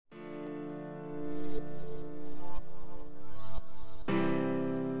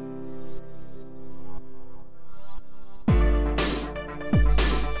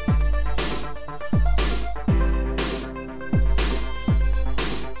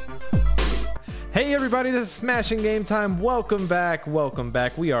Hey everybody, this is Smashing Game Time. Welcome back.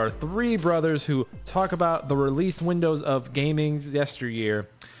 We are three brothers who talk about the release windows of gaming's yesteryear.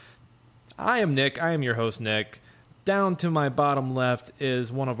 I am Nick. I am your host, Nick. Down to my bottom left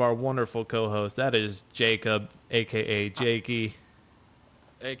is one of our wonderful co-hosts. That is Jacob, a.k.a. Jakey.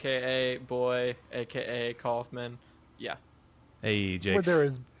 A.k.a. Boy, a.k.a. Kaufman. Yeah. Hey, Jake.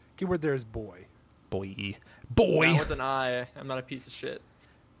 Keyword there is boy. Boy. Not with an I. I'm not a piece of shit.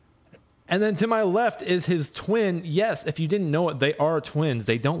 And then to my left is his twin. Yes, if you didn't know it, they are twins.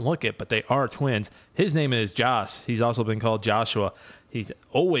 They don't look it, but they are twins. His name is Josh. He's also been called Joshua. He's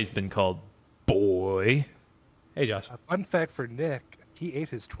always been called Boy. Hey, Josh. A fun fact for Nick, he ate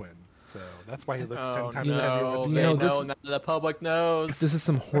his twin. So that's why he looks 10 times no, heavier. they know, none of the public knows. This is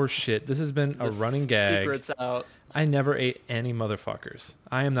some horse shit. This has been a running gag. Secret's out. I never ate any motherfuckers.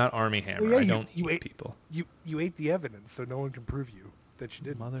 I am not Army Hammer. Well, yeah, I don't eat people. You ate the evidence, so no one can prove you that you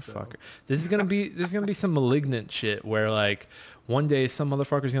didn't. Motherfucker. So. This is gonna be some malignant shit where like one day some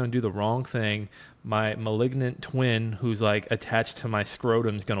motherfucker's gonna do the wrong thing. My malignant twin who's like attached to my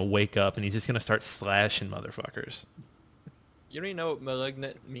scrotum's gonna wake up and he's just gonna start slashing motherfuckers. You don't even know what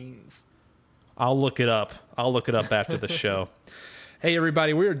malignant means. I'll look it up after the show. Hey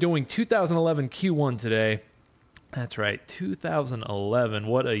everybody, we are doing 2011 Q1 today. That's right, 2011.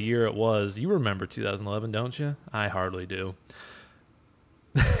 What a year it was. You remember 2011, don't you? I hardly do.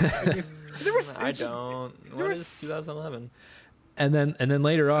 I don't. What is 2011? And then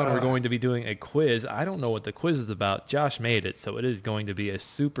later on, we're going to be doing a quiz. I don't know what the quiz is about. Josh made it, so it is going to be a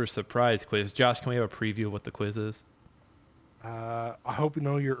super surprise quiz. Josh, can we have a preview of what the quiz is? I hope you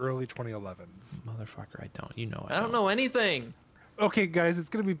know your early 2011s. Motherfucker, I don't. You know I don't know anything. Okay, guys, it's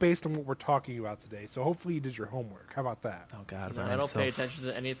going to be based on what we're talking about today, so hopefully you did your homework. How about that? Oh, God. No, I don't pay attention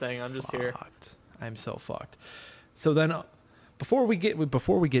to anything. I'm just here. I'm so fucked. So then, before we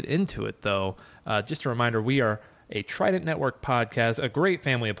get into it, though, just a reminder, we are a Trident Network podcast, a great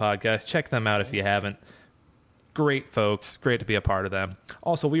family of podcasts. Check them out if you haven't. Great folks. Great to be a part of them.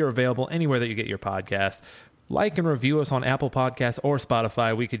 Also, we are available anywhere that you get your podcast. Like and review us on Apple Podcasts or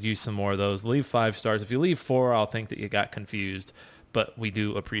Spotify. We could use some more of those. Leave 5 stars. If you leave 4, I'll think that you got confused. But we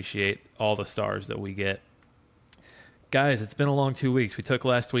do appreciate all the stars that we get. Guys, it's been a long 2 weeks. We took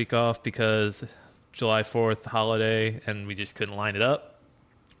last week off because July 4th holiday, and we just couldn't line it up.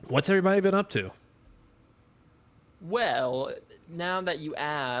 What's everybody been up to? Well, now that you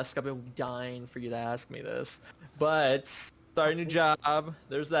ask, I've been dying for you to ask me this. But starting a new job,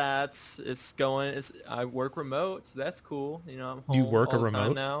 there's that. I work remote, so that's cool. You know, I'm home You work all a the time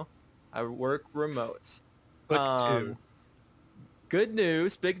remote? now. I work remote. Two. Good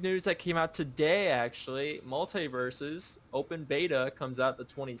news, big news that came out today actually. Multiverses open beta comes out the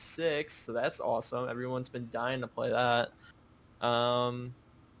 26th, so that's awesome. Everyone's been dying to play that.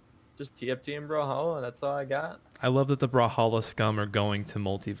 Just TFT and Brawlhalla, that's all I got. I love that the Brawlhalla scum are going to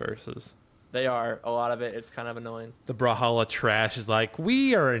multiverses. They are, a lot of it. It's kind of annoying. The Brawlhalla trash is like,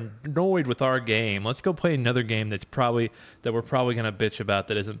 we are annoyed with our game. Let's go play another game that we're probably going to bitch about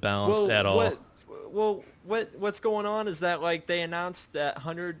that isn't balanced at all. What's going on is that like they announced that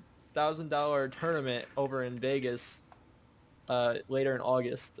 $100,000 tournament over in Vegas later in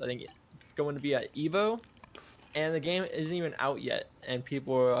August. I think it's going to be at Evo, and the game isn't even out yet. And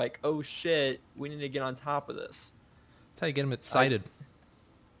people are like, "Oh shit, we need to get on top of this." That's how you get them excited.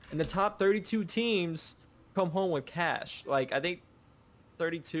 And the top 32 teams come home with cash. Like I think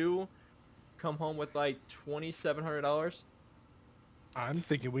 32 come home with like $2,700. I'm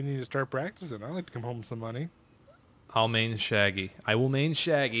thinking we need to start practicing. I'd like to come home with some money. I'll main Shaggy. I will main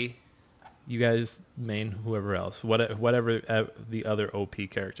Shaggy. You guys main whoever else. Whatever the other OP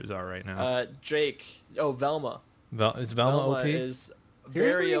characters are right now. Jake. Oh, Velma. Is Velma OP? Is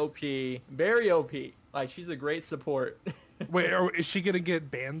Seriously? Very OP. Like she's a great support. Wait, is she going to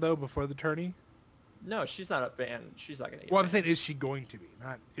get banned, though, before the tourney? No, she's not a banned. She's not gonna get. Well, I'm banned. saying, is she going to be?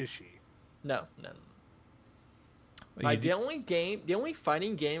 Not is she? No. Well, Like the only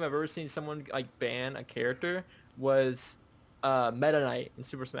fighting game I've ever seen someone like ban a character was Meta Knight in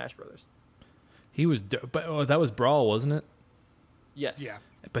Super Smash Brothers. He was, but that was Brawl, wasn't it? Yes. Yeah.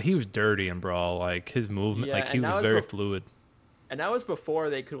 But he was dirty in Brawl. Like his movement, Yeah, like he and that was was very fluid. And that was before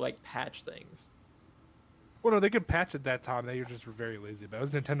they could like patch things. Well, no, they could patch it that time. They just were very lazy. But it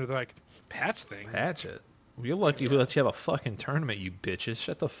was Nintendo. They're like, patch things. Patch it. You're lucky we let you have a fucking tournament, you bitches.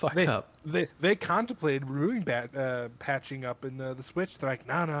 Shut the fuck up. They contemplated removing patching up in the Switch. They're like,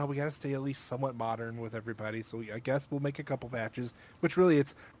 no, we got to stay at least somewhat modern with everybody. So I guess we'll make a couple patches. Which really,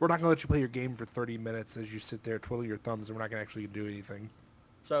 we're not going to let you play your game for 30 minutes as you sit there twiddle your thumbs, and we're not going to actually do anything.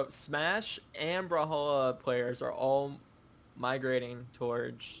 So Smash and Brawlhalla players are all migrating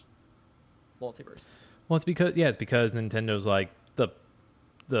towards multiverses. Well, it's because Nintendo's like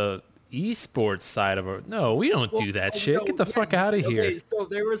the esports side of it. No, we don't do that shit. No, Get the fuck out of here. Okay, so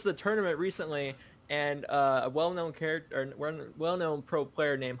there was a tournament recently, and a well-known character, or well-known pro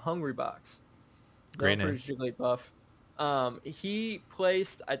player named Hungrybox, Great known name. for Jigglypuff. He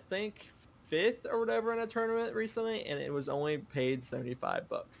placed, I think, 5th or whatever in a tournament recently, and it was only paid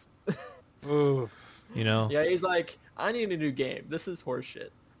 $75. Oof. You know, Yeah, he's like, I need a new game. This is horseshit.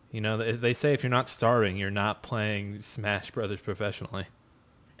 they say if you're not starving, you're not playing Smash Brothers professionally.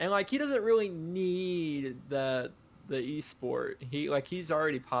 And like, he doesn't really need the esport. He's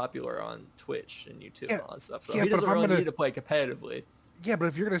already popular on Twitch and YouTube and all that stuff. So he doesn't really need to play competitively. Yeah, but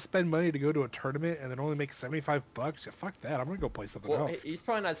if you're gonna spend money to go to a tournament and then only make $75, fuck that. I'm gonna go play something else. He's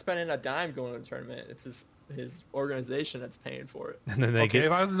probably not spending a dime going to a tournament. It's his organization that's paying for it. And then they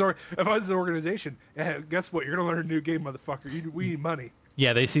if I was his organization, guess what? You're gonna learn a new game, motherfucker. We need money.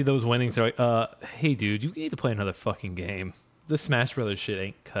 Yeah, they see those winnings. They're like, hey, dude, you need to play another fucking game. This Smash Brothers shit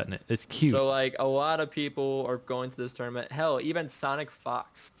ain't cutting it. It's cute. So like, a lot of people are going to this tournament. Hell, even Sonic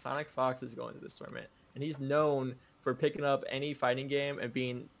Fox. Sonic Fox is going to this tournament, and he's known for picking up any fighting game and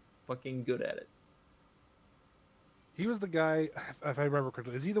being fucking good at it. He was the guy, if I remember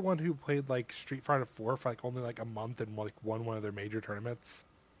correctly, is he the one who played like Street Fighter 4 for like only like a month and like won one of their major tournaments?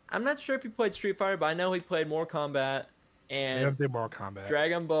 I'm not sure if he played Street Fighter, but I know he played Mortal Kombat and Mortal Kombat.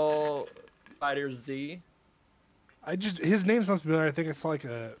 Dragon Ball Fighter Z. His name sounds familiar. I think I saw like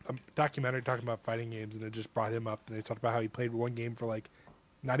a documentary talking about fighting games, and it just brought him up, and they talked about how he played one game for like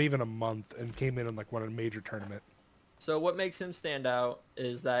not even a month and came in on like won a major tournament. So what makes him stand out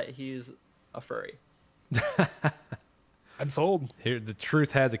is that he's a furry. I'm sold. Here, the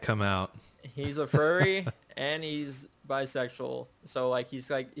truth had to come out. He's a furry and he's bisexual. So like he's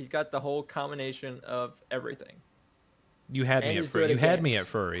got the whole combination of everything. You had me at furry. You had me at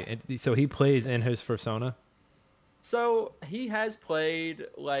furry. And so he plays in his persona. So he has played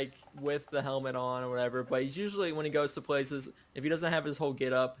like with the helmet on or whatever, but he's usually, when he goes to places, if he doesn't have his whole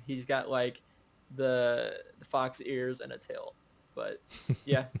get up, he's got like the fox ears and a tail. But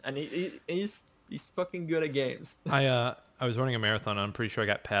yeah, and he's fucking good at games. I was running a marathon. I'm pretty sure I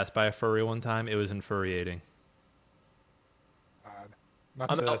got passed by a furry one time. It was infuriating.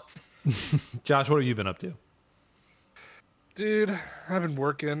 I'm out. Josh, what have you been up to? Dude, I've been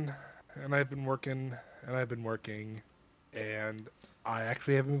working, and I've been working, and I've been working, and I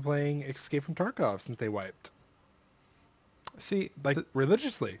actually haven't been playing Escape from Tarkov since they wiped. See, like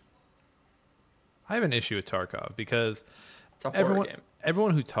religiously. I have an issue with Tarkov because it's a horror game.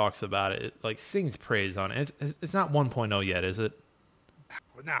 Everyone who talks about it like sings praise on it. It's not 1.0 yet, is it?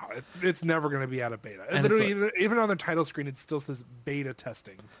 No, it's never going to be out of beta. And literally, even on the title screen, it still says beta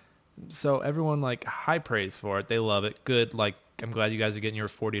testing. So everyone like high praise for it. They love it. Good. Like, I'm glad you guys are getting your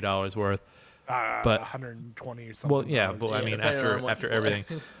 $40 worth. But 120 or something. Well, yeah, but I mean, after everything.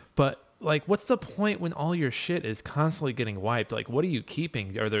 But like, what's the point when all your shit is constantly getting wiped? Like, what are you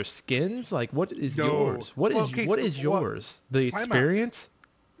keeping? Are there skins? Like, what is yours? What is yours? The experience?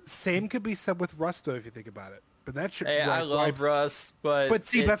 Same could be said with Rust, though, if you think about it. But that should. Hey, I love Rust, but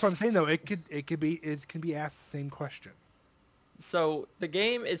see, that's what I'm saying though. It can be asked the same question. So the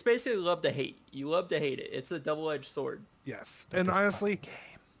game, it's basically love to hate. You love to hate it. It's a double-edged sword. Yes, and honestly,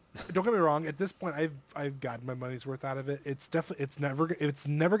 don't get me wrong. At this point, I've gotten my money's worth out of it. It's never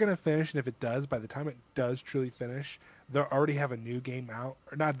gonna finish, and if it does, by the time it does truly finish, they'll already have a new game out.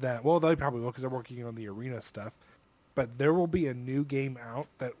 Or not that. Well, they probably will because they're working on the arena stuff. But there will be a new game out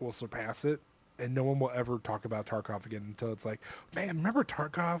that will surpass it, and no one will ever talk about Tarkov again until it's like, man, remember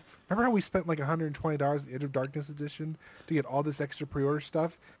Tarkov? Remember how we spent like $120 the End of Darkness edition to get all this extra pre-order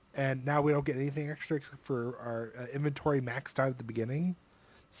stuff, and now we don't get anything extra except for our inventory maxed out at the beginning?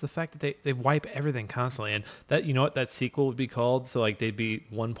 It's the fact that they wipe everything constantly, and that, you know what that sequel would be called? So like they'd be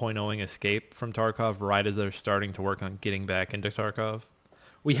 1.0ing Escape from Tarkov right as they're starting to work on getting back into Tarkov.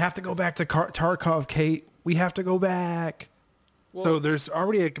 We have to go back to Tarkov, Kate. We have to go back. Well, so there's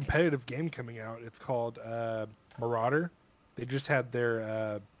already a competitive game coming out. It's called Marauder. They just had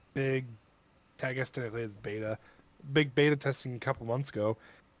their big, I guess technically it's big beta testing a couple months ago.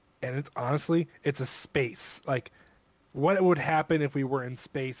 And it's honestly, it's a space. Like, what would happen if we were in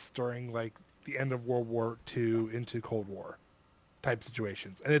space during like the end of World War II into Cold War type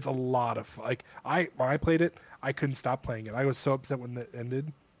situations. And it's a lot of fun. Like, when I played it, I couldn't stop playing it. I was so upset when it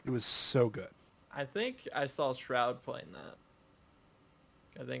ended. It was so good. I think I saw Shroud playing that.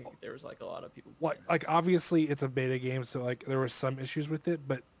 I think there was like a lot of people. Like obviously it's a beta game, so like there were some issues with it,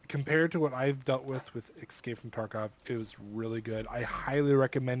 but compared to what I've dealt with Escape from Tarkov, it was really good. I highly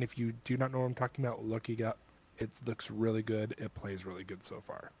recommend, if you do not know what I'm talking about, look it up. It looks really good. It plays really good so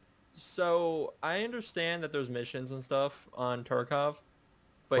far. So I understand that there's missions and stuff on Tarkov,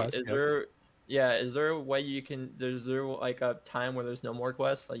 but Quest, is yes. there, yeah, is there a way you can, is there like a time where there's no more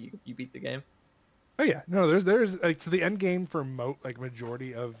quests, like you beat the game? Oh yeah, no, there's like so the end game for like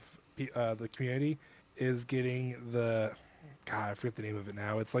majority of the community is getting the God, I forget the name of it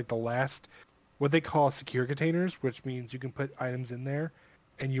now. It's like the last what they call secure containers, which means you can put items in there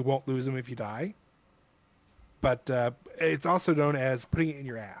and you won't lose them if you die. But it's also known as putting it in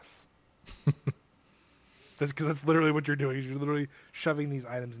your ass. That's because that's literally what you're doing. You're literally shoving these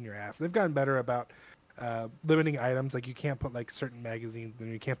items in your ass. They've gotten better about limiting items. Like you can't put like certain magazines,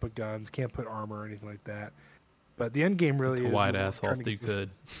 and you can't put guns, can't put armor or anything like that. But the end game It's really a is wide you're asshole trying to if you get these. could.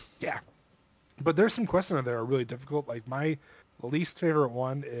 Yeah, but there's some quests in there that are really difficult. Like my least favorite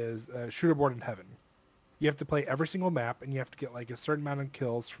one is Shooter Board in Heaven. You have to play every single map, and you have to get like a certain amount of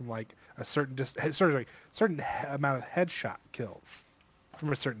kills from like a certain amount of headshot kills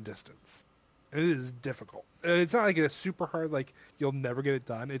from a certain distance. It is difficult. It's not like it's super hard, like you'll never get it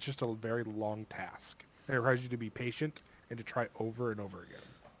done. It's just a very long task. It requires you to be patient and to try over and over again.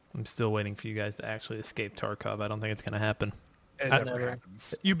 I'm still waiting for you guys to actually escape Tarkov. I don't think it's going to happen. It I- never Never.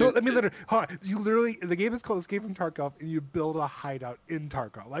 happens. You build. I mean, literally, hold on, you literally. The game is called Escape from Tarkov, and you build a hideout in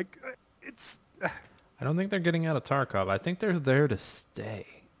Tarkov. Like, it's. I don't think they're getting out of Tarkov. I think they're there to stay.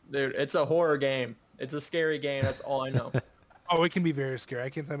 Dude, it's a horror game. It's a scary game. That's all I know. Oh, it can be very scary. I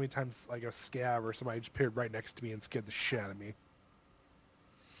can't tell how many times like a scav or somebody just appeared right next to me and scared the shit out of me.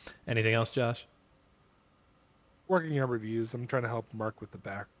 Anything else, Josh? Working on reviews. I'm trying to help Mark with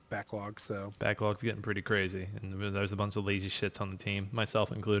the backlog. So, Backlog's getting pretty crazy, and there's a bunch of lazy shits on the team,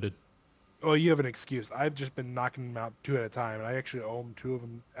 myself included. well, you have an excuse. I've just been knocking them out two at a time, and I actually owe him two of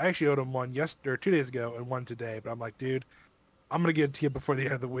them. I actually owed him one yesterday or 2 days ago and one today. But I'm like, dude, I'm gonna get it to you before the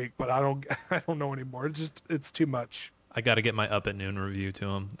end of the week. But I don't, I don't know anymore. It's too much. I got to get my Up at Noon review to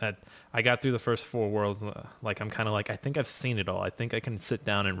him. I got through the first 4 worlds. Like I'm kind of like, I think I've seen it all. I think I can sit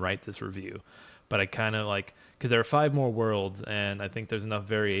down and write this review. But I kind of like, because there are 5 more worlds, and I think there's enough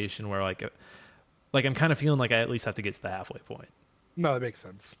variation where like I'm kind of feeling like I at least have to get to the halfway point. No, that makes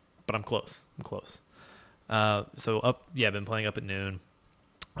sense. But I'm close. I'm close. I've been playing Up at Noon.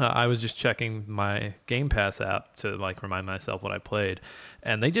 I was just checking my Game Pass app to like remind myself what I played,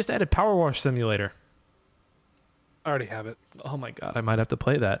 and they just added Power Wash Simulator. I already have it. Oh my god, I might have to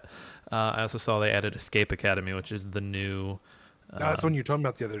play that. I also saw they added Escape Academy, which is the new. That's one you told me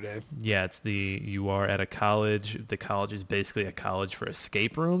about the other day. Yeah, you are at a college. The college is basically a college for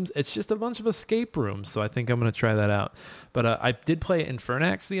escape rooms. It's just a bunch of escape rooms, so I think I'm going to try that out. But I did play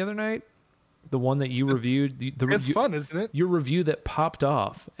Infernax the other night, the one that you reviewed. It's fun, isn't it? Your review that popped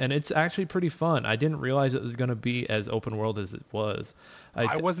off, and it's actually pretty fun. I didn't realize it was going to be as open world as it was.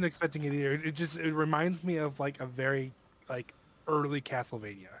 I wasn't expecting it either. It reminds me of like a very like early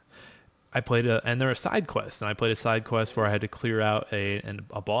Castlevania. I played and there are side quests, and I played a side quest where I had to clear out a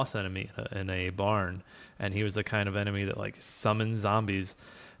boss enemy in a barn, and he was the kind of enemy that like summons zombies,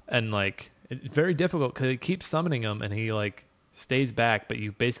 and like it's very difficult because he keeps summoning them, and he like stays back, but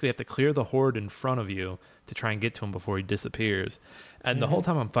you basically have to clear the horde in front of you to try and get to him before he disappears. And the whole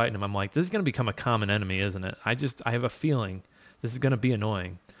time I'm fighting him, I'm like, this is going to become a common enemy, isn't it? I have a feeling this is going to be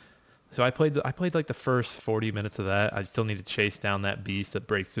annoying. So I played like the first 40 minutes of that. I still need to chase down that beast that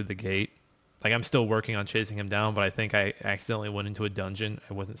breaks through the gate. Like I'm still working on chasing him down, but I think I accidentally went into a dungeon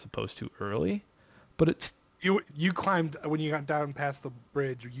I wasn't supposed to early. But it's You climbed when you got down past the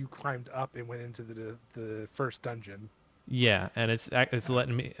bridge. You climbed up and went into the first dungeon. yeah, and it's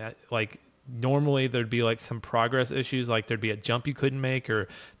letting me like normally there'd be like some progress issues, like there'd be a jump you couldn't make, or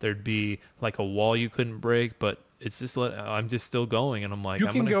there'd be like a wall you couldn't break. But it's just I'm just still going, and I'm like, You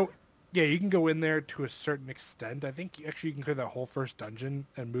can go in there to a certain extent. I think actually you can clear that whole first dungeon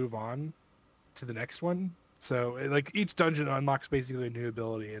and move on to the next one. So like each dungeon unlocks basically a new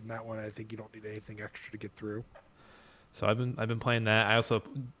ability, and that one I think you don't need anything extra to get through. So I've been playing that. I also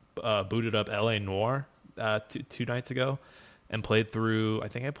booted up LA Noire 2 nights ago and played through. I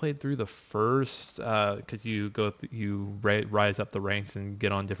think I played through the first because you rise up the ranks and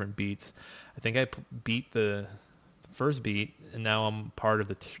get on different beats. I think I beat the first beat, and now I'm part of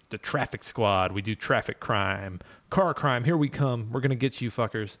the traffic squad. We do traffic crime, car crime. Here we come. We're gonna get you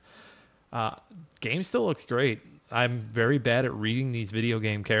fuckers. Game still looks great. I'm very bad at reading these video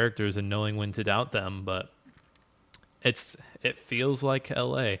game characters and knowing when to doubt them, but it feels like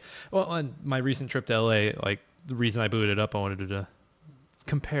LA. Well, on my recent trip to LA, like the reason I booted it up, I wanted to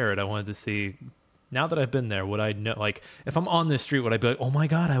compare it. I wanted to see, now that I've been there, would I know, like if I'm on this street, would I be like, oh my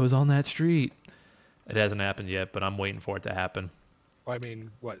God, I was on that street? It hasn't happened yet, but I'm waiting for it to happen. Well, I mean,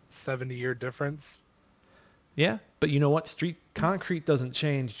 what 70-year difference? Yeah, but you know what? Street concrete doesn't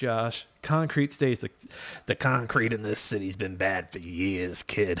change, Josh. Concrete stays. The concrete in this city's been bad for years,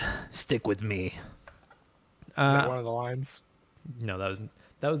 kid. Stick with me. Is that one of the lines? No,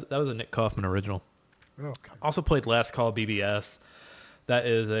 that was a Nick Kaufman original. Oh, come Also played Last Call BBS. That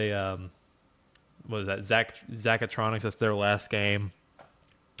is a what is that? Zachatronics. That's their last game.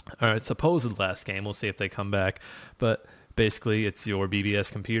 Or it's supposed last game. We'll see if they come back. But basically, it's your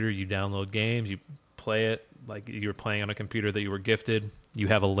BBS computer. You download games. You play it like you're playing on a computer that you were gifted. You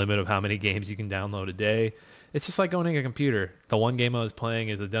have a limit of how many games you can download a day. It's just like owning a computer. The one game I was playing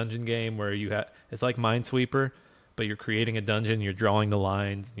is a dungeon game where it's like Minesweeper, but you're creating a dungeon. You're drawing the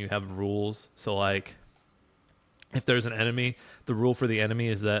lines. You have rules. So like, if there's an enemy, the rule for the enemy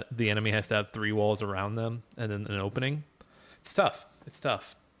is that the enemy has to have 3 walls around them and then an opening. It's tough. It's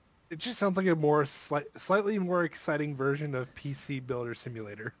tough. It just sounds like a slightly more exciting version of PC Builder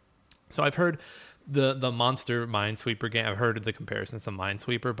Simulator. So I've heard the Monster Minesweeper game. I've heard of the comparisons to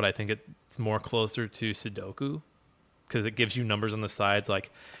Minesweeper, but I think it's more closer to Sudoku because it gives you numbers on the sides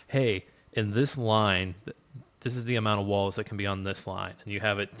like, hey, in this line, this is the amount of walls that can be on this line. And you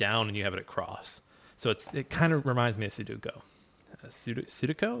have it down and you have it across. So it kind of reminds me of Sudoku.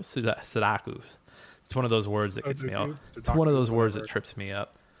 Sudoku? It's one of those words that gets me up. It's one of those words that trips me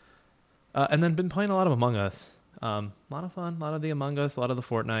up. And then been playing a lot of Among Us. A lot of fun, a lot of the Among Us, a lot of the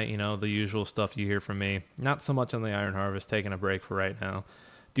Fortnite, the usual stuff you hear from me. Not so much on the Iron Harvest, taking a break for right now.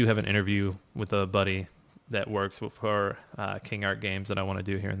 Do have an interview with a buddy that works for King Art Games that I want to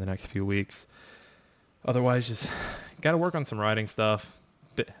do here in the next few weeks. Otherwise, just got to work on some writing stuff.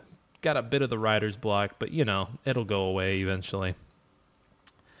 Got a bit of the writer's block, but it'll go away eventually.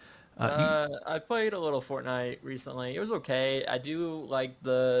 I played a little Fortnite recently. It was okay. I do like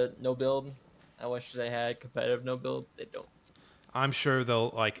the no build. I wish they had competitive no build. They don't. I'm sure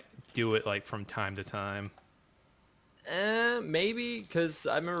they'll do it from time to time. Maybe, because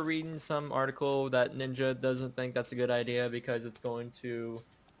I remember reading some article that Ninja doesn't think that's a good idea because it's going to,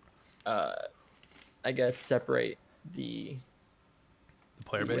 I guess, separate the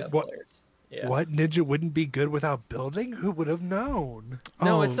player base. players. Yeah. What? Ninja wouldn't be good without building? Who would have known?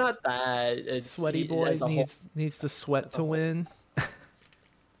 No, it's not that. It's Sweaty boy needs to sweat to win.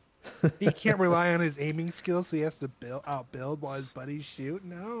 He can't rely on his aiming skills, so he has to outbuild while his buddies shoot?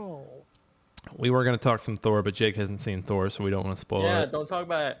 No. We were going to talk some Thor, but Jake hasn't seen Thor, so we don't want to spoil it. Yeah, don't talk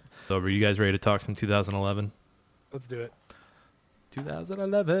about it. So are you guys ready to talk some 2011? Let's do it.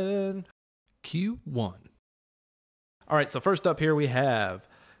 2011 Q1. All right, so first up here we have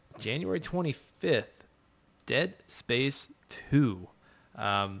January 25th, Dead Space 2.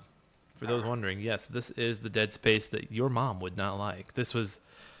 For those wondering, yes, this is the Dead Space that your mom would not like. This was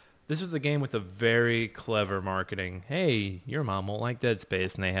the game with a very clever marketing. Hey, your mom won't like Dead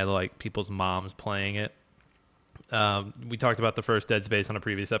Space, and they had people's moms playing it. We talked about the first Dead Space on a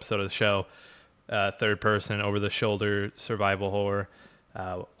previous episode of the show. Third person, over-the-shoulder survival horror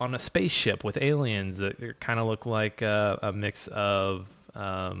on a spaceship with aliens that kind of look like a mix of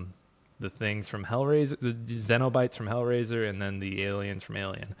the things from Hellraiser, the Xenobites from Hellraiser, and then the aliens from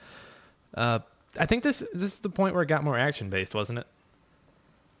Alien. I think this is the point where it got more action-based, wasn't it?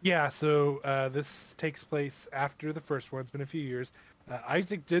 Yeah, so this takes place after the first one. It's been a few years.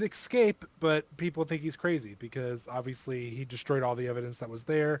 Isaac did escape, but people think he's crazy because obviously he destroyed all the evidence that was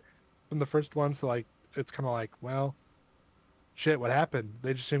there from the first one. So it's kind of like, well, shit, what happened?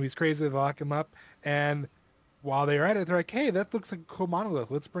 They just assume he's crazy. They lock him up. And while they're at it, they're like, hey, that looks like a cool monolith.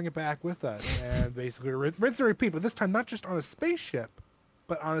 Let's bring it back with us. And basically rinse and repeat, but this time not just on a spaceship,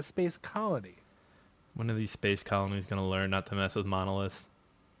 but on a space colony. When are these space colonies going to learn not to mess with monoliths?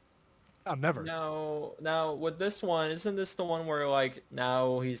 Oh, never. No, now with this one, isn't this the one where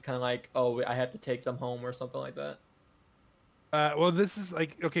now he's kind of like, oh, I have to take them home or something like that? Well, this is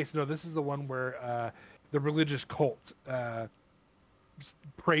okay, so no, this is the one where the religious cult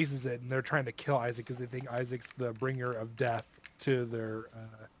praises it, and they're trying to kill Isaac because they think Isaac's the bringer of death to their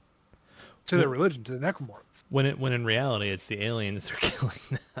religion, to the necromorphs. When in reality, it's the aliens that are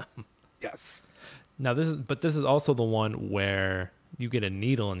killing them. Yes. Now this is also the one where you get a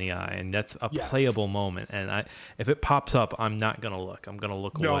needle in the eye, and that's a playable moment. And if it pops up, I'm not gonna look. I'm gonna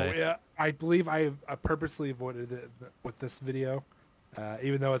look away. No, yeah, I believe I purposely avoided it with this video,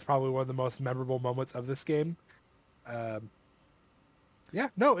 even though it's probably one of the most memorable moments of this game. Yeah,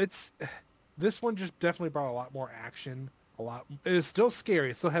 no, this one just definitely brought a lot more action. It is still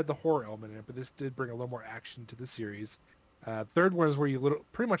scary. It still had the horror element in it, but this did bring a little more action to the series. Third one is where you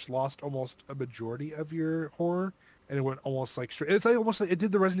pretty much lost almost a majority of your horror, and it went almost straight. It's almost like it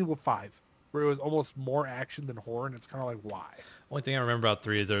did the Resident Evil 5. where it was almost more action than horror, and it's kind of like, why? Only thing I remember about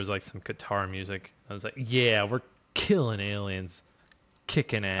 3 is there was like some guitar music. I was like, yeah, we're killing aliens,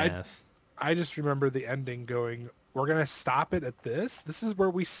 kicking ass. I just remember the ending going, we're going to stop it at this? This is where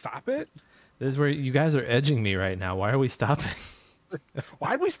we stop it? This is where you guys are edging me right now. Why are we stopping?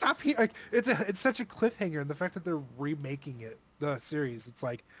 Why'd we stop here? Like, it's such a cliffhanger, and the fact that they're remaking it, the series, it's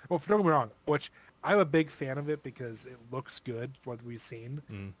like, well, don't get me wrong, which I'm a big fan of it because it looks good, what we've seen,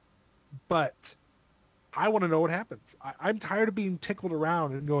 but I want to know what happens. I'm tired of being tickled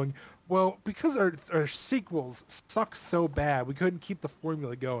around and going, well, because our sequels suck so bad, we couldn't keep the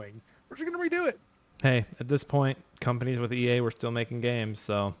formula going. We're just going to redo it. Hey, at this point, companies with EA were still making games,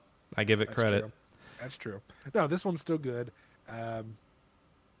 so I give it credit. True. That's true. No, this one's still good.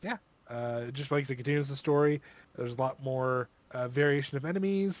 Just like it continues the story. There's a lot more variation of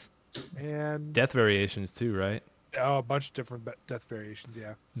enemies and Death variations too, right? oh, a bunch of different death variations.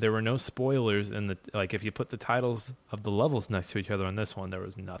 Yeah. There were no spoilers in the like. If you put the titles of the levels next to each other on this one, there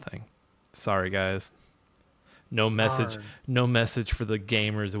was nothing. Sorry, guys. No message. Darn. No message for the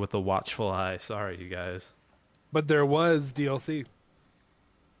gamers with a watchful eye. Sorry, you guys. But there was DLC.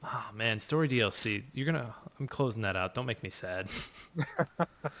 Oh man, story DLC. I'm closing that out. Don't make me sad.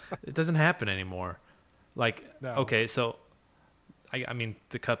 It doesn't happen anymore. Like, No. okay, so I mean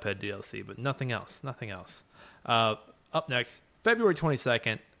the Cuphead DLC, but nothing else. Nothing else. Up next, February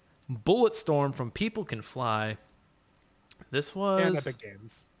 22nd, Bulletstorm from People Can Fly. This was And Epic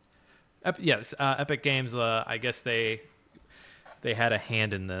Games. Yes, Epic Games. I guess they had a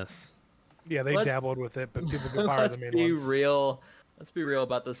hand in this. Yeah, they dabbled with it, but People Can Fly are the main be ones. real. Let's be real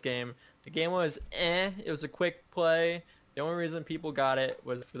about this game. The game was It was a quick play. The only reason people got it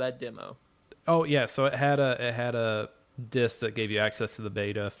was for that demo. Oh yeah, so it had a disc that gave you access to the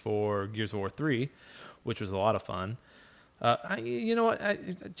beta for Gears of War 3, which was a lot of fun. You know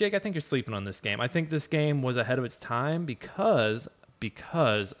what, Jake? I think you're sleeping on this game. I think this game was ahead of its time because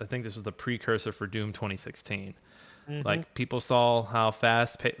I think this was the precursor for Doom 2016. Like people saw how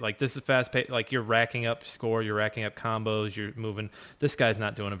this is fast paced. Like you're racking up score, you're racking up combos, you're moving. This guy's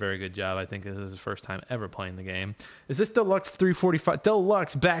not doing a very good job. I think this is his first time ever playing the game. Is this Deluxe345?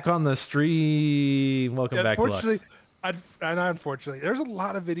 Deluxe back on the stream. Welcome back, Deluxe. Unfortunately, there's a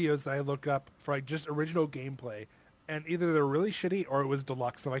lot of videos that I look up for like just original gameplay, and either they're really shitty or it was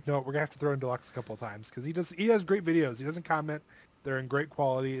Deluxe. I'm like, no, we're gonna have to throw in Deluxe a couple of times because he does great videos. He doesn't comment. They're in great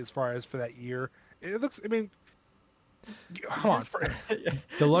quality as far as for that year. It looks. I mean. Come on.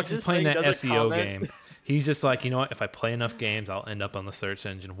 Deluxe is playing that SEO comment. game. He's just like, you know what? If I play enough games, I'll end up on the search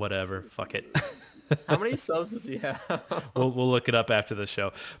engine. Whatever. Fuck it. How many subs does he have? We'll look it up after the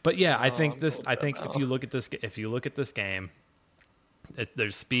show. But yeah, I think now. if you look at this game,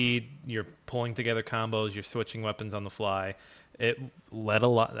 there's speed. You're pulling together combos. You're switching weapons on the fly. It led a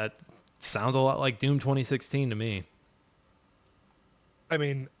lot. That sounds a lot like Doom 2016 to me. I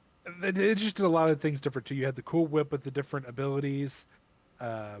mean, it just did a lot of things different too. You had the cool whip with the different abilities.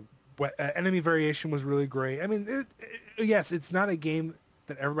 Enemy variation was really great. I mean, yes, it's not a game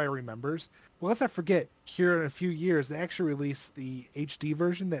that everybody remembers. Well, let's not forget, here in a few years, they actually released the HD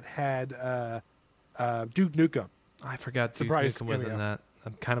version that had Duke Nukem. I forgot Duke Surprise Nukem was in cameo. that.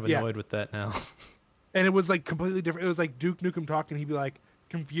 I'm kind of annoyed with that now. And it was like completely different. It was like Duke Nukem talking. He'd be like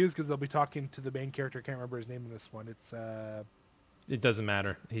confused because they'll be talking to the main character. I can't remember his name in this one. It's It doesing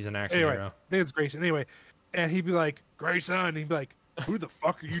matter. He's an action anyway, hero. I think it's Grayson. Anyway, and he'd be like, Grayson. And he'd be like, who the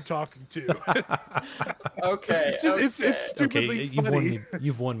fuck are you talking to? Okay. It's stupidly funny.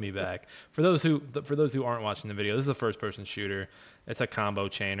 You've won me back. For those who aren't watching the video, this is a first-person shooter. It's a combo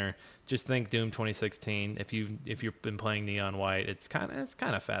chainer. Just think Doom 2016. If you've been playing Neon White, it's kind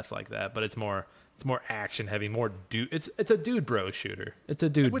of fast like that, but it's more action heavy. More dude. It's a dude bro shooter. It's a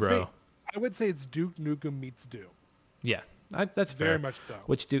dude bro. I would say it's Duke Nukem meets Doom. Yeah. That's fair. Very much so.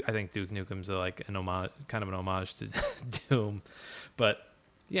 Which I think Duke Nukem's like an homage to Doom, but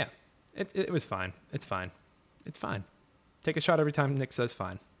yeah, it was fine. It's fine. Take a shot every time Nick says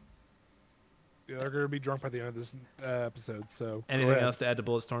fine. Yeah, they're gonna be drunk by the end of this episode. So Anything else to add to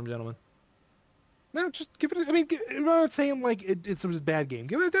Bulletstorm, gentlemen? No, just give it. I mean, I'm not saying like it's a bad game.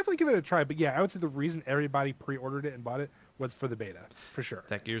 Definitely give it a try. But yeah, I would say the reason everybody pre-ordered it and bought it was for the beta, for sure.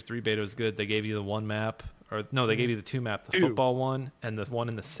 That Gears 3 beta was good. They gave you the one map, or no, they gave you the two map, the football one and the one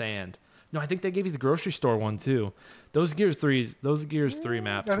in the sand. No, I think they gave you the grocery store one too. Those Gears 3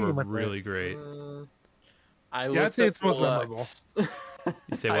 maps were really great. I'd say it's most memorable. You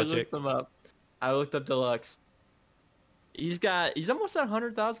say what, I Jake? looked them up. I looked up Deluxe. He's almost at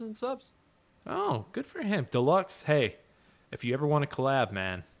 100,000 subs. Oh, good for him. Deluxe, hey, if you ever want to collab,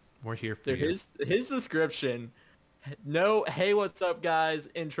 man, we're here for Dude, you. his description, no, hey, what's up, guys,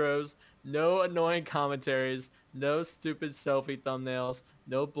 intros, No annoying commentaries. No stupid selfie thumbnails.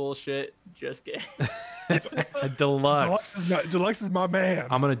 No bullshit. Just games. Deluxe. Deluxe is my man.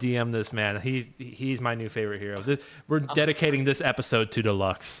 I'm gonna DM this man. He's my new favorite hero. We're dedicating this episode to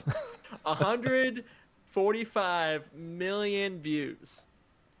Deluxe. 145 million views.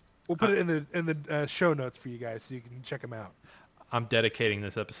 We'll put it in the show notes for you guys so you can check them out. I'm dedicating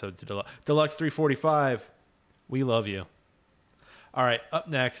this episode to Deluxe345. We love you. All right, up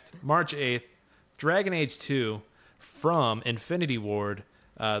next, March 8th, Dragon Age 2 from Infinity Ward.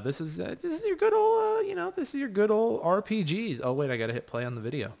 This is your good old, this is your good old RPGs. Oh wait, I gotta hit play on the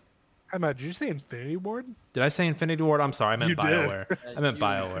video. How about, did you say Infinity Ward? Did I say Infinity Ward? I'm sorry, I meant You did. BioWare. I meant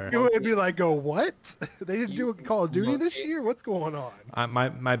BioWare. You would be like, "Go what? They didn't do Call of Duty this year? What's going on?"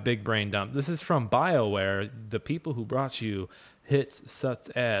 My big brain dump. This is from BioWare, the people who brought you hits such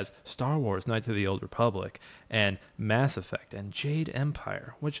as Star Wars Knights of the Old Republic and Mass Effect and Jade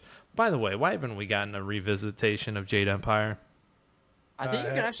Empire, which, by the way, why haven't we gotten a revisitation of Jade Empire? I think you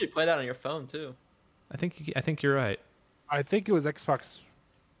can actually play that on your phone too. I think you're right. I think it was Xbox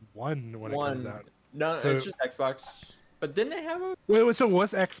One when it comes out. No, So- it's just Xbox. But didn't they have a... Well, so it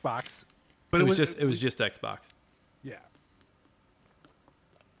was Xbox, but It was just Xbox. yeah.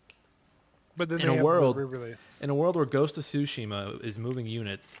 But then In they a have the world- re-release. In a world where Ghost of Tsushima is moving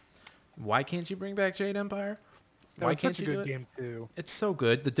units, why can't you bring back Jade Empire? That Why was can't such you a do good it? game too. It's so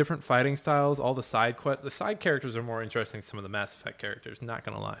good. The different fighting styles, all the side quests. The side characters are more interesting than some of the Mass Effect characters. Not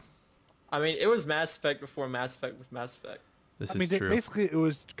gonna lie. I mean, it was Mass Effect before Mass Effect was Mass Effect. This I mean, is true. basically, it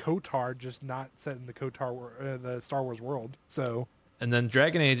was KOTOR, just not set in the the Star Wars world. So And then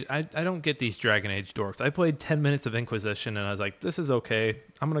Dragon Age, I don't get these Dragon Age dorks. I played 10 minutes of Inquisition and I was like, this is okay.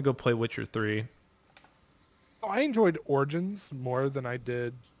 I'm going to go play Witcher 3. I enjoyed Origins more than I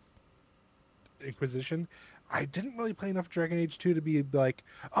did Inquisition. I didn't really play enough Dragon Age 2 to be like,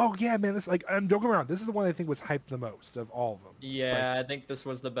 oh yeah, man, this don't get me wrong, this is the one I think was hyped the most of all of them. Yeah, I think this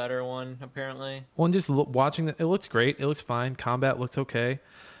was the better one, apparently. Well, and just watching it looks great. It looks fine. Combat looks okay.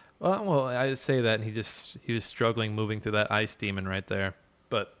 Well, I say that and he was struggling moving through that ice demon right there.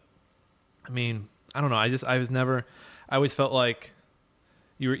 But, I mean, I don't know. I always felt like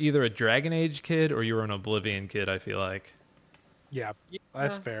you were either a Dragon Age kid or you were an Oblivion kid, I feel like. Yeah, Yeah.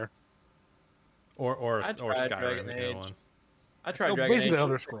 that's fair. Or I tried Skyrim, Dragon either Age. one. I tried Oh, Dragon basically Age.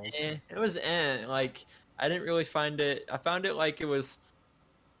 Elder Scrolls. It was like, I didn't really find it... I found it like it was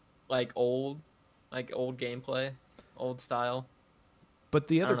like old gameplay, old style. But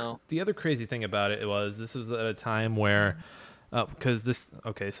the I don't know. other crazy thing about it was this was at a time where, because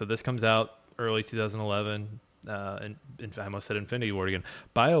so this comes out early 2011, and I almost said Infinity Ward again.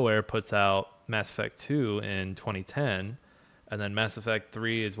 BioWare puts out Mass Effect 2 in 2010, and then Mass Effect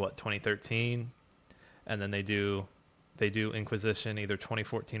 3 is 2013, and then they do Inquisition either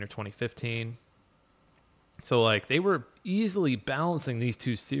 2014 or 2015. So like they were easily balancing these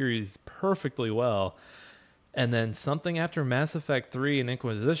two series perfectly well. And then something after Mass Effect 3 and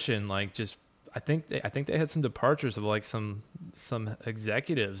Inquisition, like just I think they had some departures of like some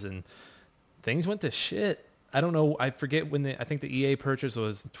executives and things went to shit. I don't know. I forget when I think the EA purchase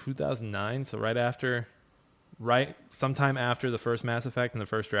was 2009, so sometime after the first Mass Effect and the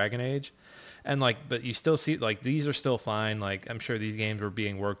first Dragon Age. And like, but you still see like these are still fine. Like I'm sure these games were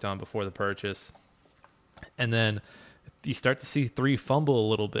being worked on before the purchase. And then you start to see 3 fumble a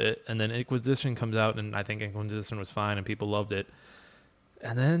little bit, and then Inquisition comes out, and I think Inquisition was fine, and people loved it.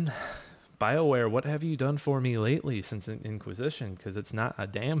 And then BioWare, what have you done for me lately since Inquisition? Because it's not a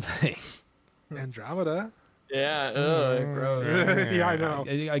damn thing. Andromeda. Yeah, gross. Yeah, I know.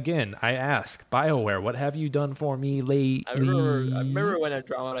 Again, I ask, BioWare, what have you done for me lately? I remember when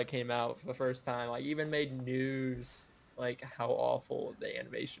Andromeda came out for the first time. I even made news like how awful the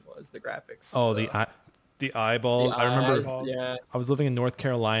animation was, the graphics. Oh, the eyeballs. I remember eyes, yeah. I was living in North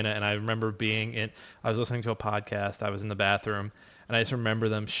Carolina, and I remember I was listening to a podcast. I was in the bathroom, and I just remember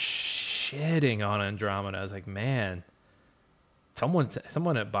them shitting on Andromeda. I was like, man, someone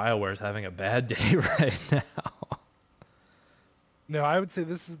at BioWare is having a bad day right now. No, I would say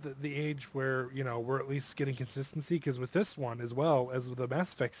this is the age where, we're at least getting consistency, because with this one, as well as with the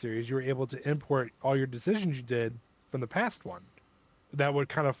Mass Effect series, you were able to import all your decisions you did from the past one. That would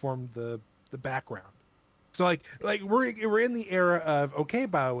kind of form the background. So like we're in the era of, okay,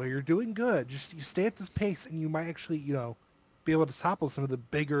 BioWare, you're doing good. Just you stay at this pace, and you might actually, be able to topple some of the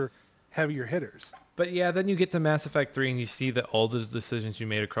bigger, heavier hitters. But yeah, then you get to Mass Effect 3 and you see that all those decisions you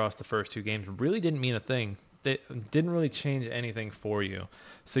made across the first 2 games really didn't mean a thing. they didn't really change anything for you.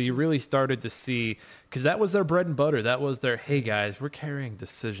 So you really started to see, because that was their bread and butter. That was their, hey guys, we're carrying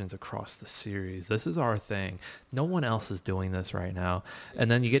decisions across the series. This is our thing. No one else is doing this right now. And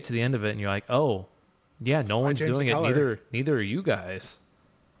then you get to the end of it and you're like, oh, yeah, no one's doing it. Neither are you guys.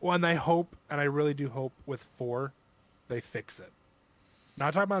 Well, and I hope, and I really do hope with 4, they fix it.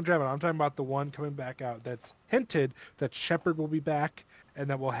 Not talking about Andromeda. I'm talking about the one coming back out that's hinted that Shepard will be back and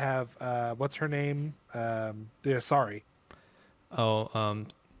that we'll have, what's her name? The Asari. Oh,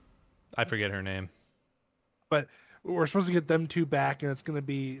 I forget her name. But we're supposed to get them 2 back, and it's going to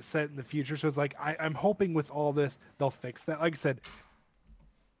be set in the future. So it's like, I'm hoping with all this, they'll fix that. Like I said,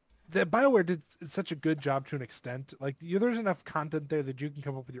 the BioWare did such a good job to an extent. Like, there's enough content there that you can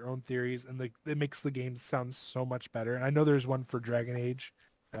come up with your own theories, and it makes the game sound so much better. And I know there's one for Dragon Age,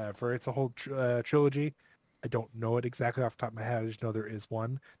 for it's a whole trilogy. I don't know it exactly off the top of my head. I just know there is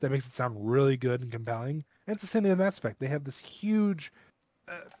one that makes it sound really good and compelling. And it's the same thing with Mass Effect. They have this huge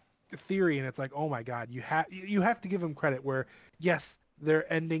theory, and it's like, oh my god, you have to give them credit where, yes,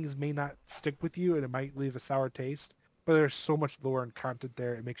 their endings may not stick with you, and it might leave a sour taste. But there's so much lore and content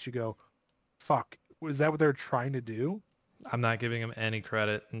there, it makes you go, fuck, was that what they're trying to do? I'm not giving them any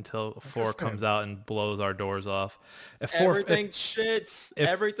credit until 4 comes out and blows our doors off. Everything shits.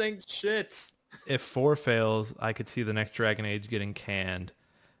 If 4 fails, I could see the next Dragon Age getting canned,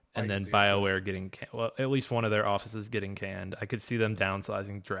 and then BioWare getting well, at least one of their offices getting canned. I could see them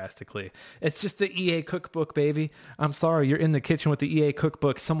downsizing drastically. It's just the EA cookbook, baby. I'm sorry, you're in the kitchen with the EA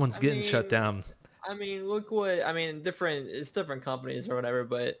cookbook. Someone's getting shut down. I mean, it's different companies or whatever,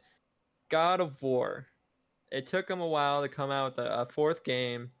 but God of War, it took them a while to come out with a 4th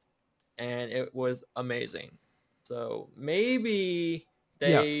game, and it was amazing. So maybe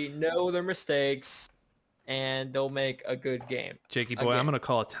they know their mistakes, and they'll make a good game. Jakey boy, I'm going to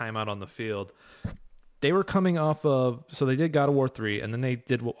call a timeout on the field. They were coming off of, so they did God of War 3, and then they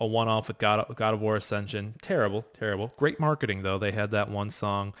did a one-off with God of War Ascension. Terrible. Great marketing, though. They had that one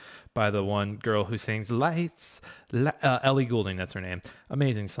song by the one girl who sings Lights, Ellie Goulding, that's her name.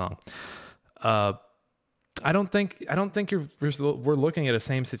 Amazing song. I don't think we're looking at the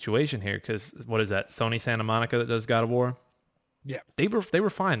same situation here, because what is that, Sony Santa Monica that does God of War? Yeah. They were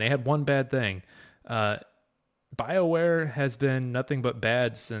fine. They had one bad thing. BioWare has been nothing but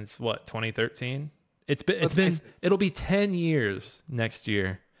bad since, 2013? It'll be 10 years next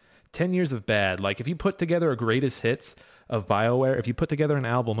year. 10 years of bad. Like, if you put together a greatest hits of BioWare, if you put together an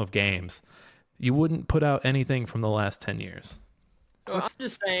album of games, you wouldn't put out anything from the last 10 years. I'm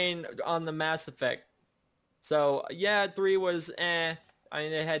just saying on the Mass Effect. So, yeah, 3 was I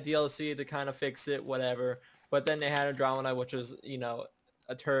mean, they had DLC to kind of fix it, whatever. But then they had Andromeda, which was,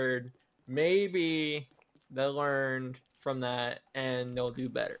 a turd. Maybe they learned from that and they'll do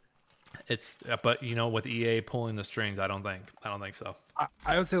better. But with EA pulling the strings, I don't think so.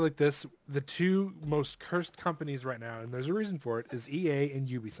 I would say like this: the 2 most cursed companies right now, and there's a reason for it, is EA and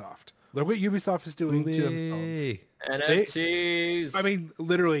Ubisoft. Look what Ubisoft is doing to themselves. NFTs. I mean,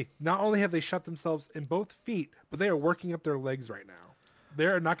 literally, not only have they shut themselves in both feet, but they are working up their legs right now.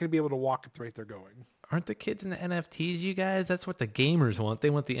 They're not going to be able to walk at the rate they're going. Aren't the kids in the NFTs, you guys? That's what the gamers want. They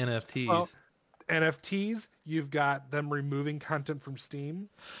want the NFTs. Well, NFTs, you've got them removing content from Steam.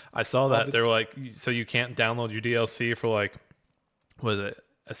 I saw that. They're like, so you can't download your DLC for like, what is it,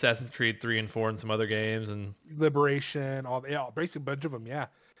 Assassin's Creed 3 and 4 and some other games, and Liberation, basically a bunch of them, yeah.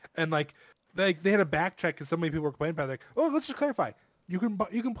 And like they had a backcheck because so many people were complaining about it. Like, oh, let's just clarify. You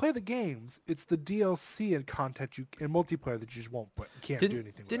can play the games. It's the DLC and content and multiplayer that you just won't put. You can't do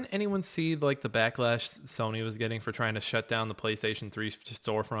anything. Didn't anyone see like the backlash Sony was getting for trying to shut down the PlayStation 3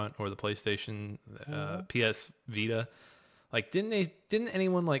 storefront or the PlayStation PS Vita? Like, didn't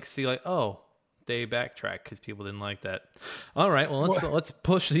anyone like see like, oh, they backtrack because people didn't like that? All right, well let's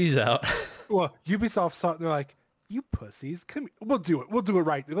push these out. Well, Ubisoft saw it and they're like, you pussies, come here. We'll do it. We'll do it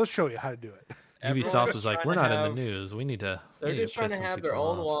right. Let's show you how to do it. Ubisoft was like, we're not in the news. We need to. They're just trying to have their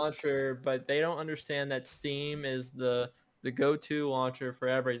own launcher, but they don't understand that Steam is the go-to launcher for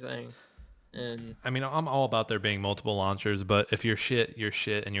everything. And I mean, I'm all about there being multiple launchers, but if you're shit,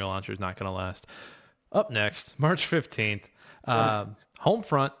 and your launcher's not going to last. Up next, March 15th,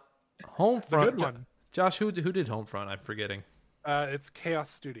 Homefront. Good one. Josh, who did Homefront? I'm forgetting. It's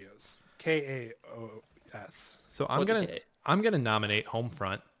Chaos Studios. KAOS. So I'm gonna nominate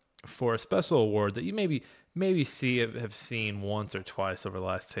Homefront for a special award that you maybe have seen once or twice over the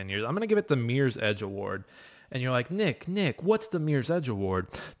last 10 years. I'm going to give it the Mirror's Edge Award. And you're like, Nick, what's the Mirror's Edge Award?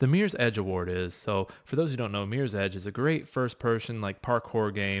 The Mirror's Edge Award is, so for those who don't know, Mirror's Edge is a great first-person like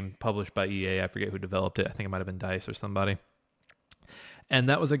parkour game published by EA. I forget who developed it. I think it might have been DICE or somebody. And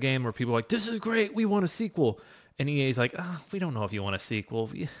that was a game where people were like, this is great, we want a sequel. And EA's like, oh, we don't know if you want a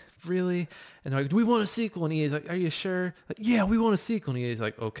sequel. Really? And they're like, do we want a sequel? And EA's like, are you sure? Like, yeah, we want a sequel. And EA's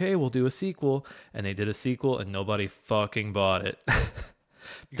like, okay, we'll do a sequel. And they did a sequel and nobody fucking bought it.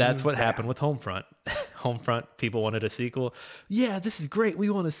 That's what happened with Homefront. Homefront, people wanted a sequel. Yeah, this is great. We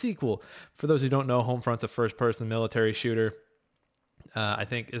want a sequel. For those who don't know, Homefront's a first-person military shooter. I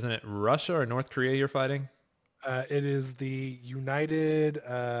think, isn't it Russia or North Korea you're fighting? It is the United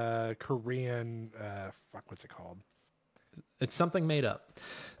Korean, what's it called? It's something made up.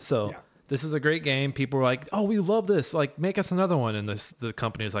 So Yeah. this is a great game. People were like, oh, we love this. Like, make us another one. And the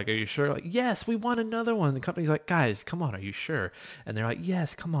company is like, are you sure? Like, yes, we want another one. The company's like, guys, come on. Are you sure? And they're like,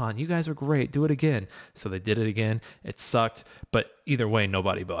 yes, come on. You guys are great. Do it again. So they did it again. It sucked. But either way,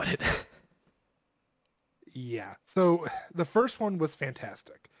 nobody bought it. Yeah. So the first one was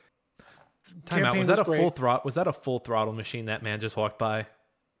fantastic. Time out. Campaign Was that a great. full throttle? Was that a full throttle machine that man just walked by?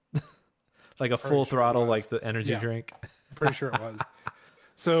 Like a Pretty full sure it throttle, was. like the energy Yeah. drink? I'm pretty sure it was.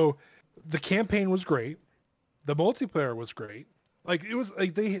 So the campaign was great. The multiplayer was great. Like it was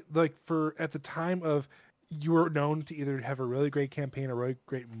like they like for at the time of you were known to either have a really great campaign or really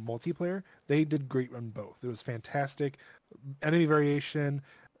great multiplayer. They did great on both. It was fantastic. Enemy variation,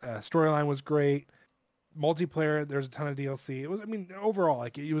 storyline was great. Multiplayer, there's a ton of DLC. It was, I mean, overall,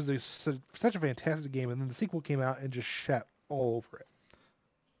 like it was such a fantastic game. And then the sequel came out and just shat all over it.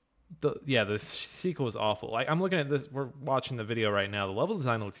 The sequel was awful. Like I'm looking at this, we're watching the video right now. The level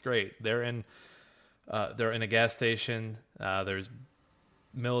design looks great. They're in a gas station. There's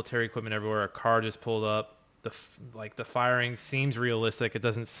military equipment everywhere. A car just pulled up. The firing seems realistic. It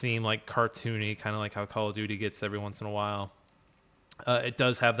doesn't seem like cartoony, kind of like how Call of Duty gets every once in a while. It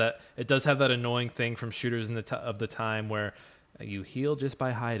does have that annoying thing from shooters of the time where you heal just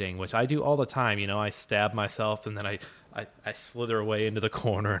by hiding, which I do all the time. You know, I stab myself and then I slither away into the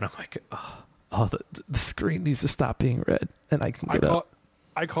corner and I'm like, oh, the screen needs to stop being red and I can get up.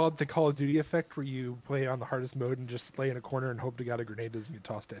 I call it the Call of Duty effect, where you play on the hardest mode and just lay in a corner and hope to God a grenade doesn't get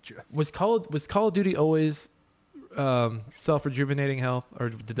tossed at you. Was Call of Duty always self-rejuvenating health, or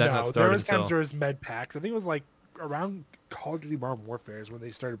did that not No, start there was until? times there was med packs. I think it was like around Call of Duty Modern Warfare is when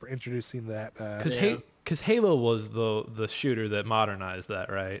they started introducing that. Because Halo was the shooter that modernized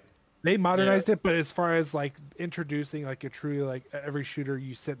that, right? They modernized it, but as far as like introducing like a truly like every shooter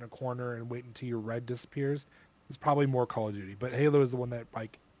you sit in a corner and wait until your red disappears, it's probably more Call of Duty. But Halo is the one that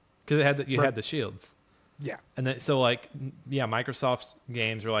like Because you had the shields. yeah. And then, so like, yeah, Microsoft's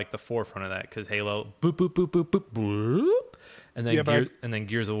games were like the forefront of that because Halo, boop, boop, boop, boop, boop, boop. And then, and then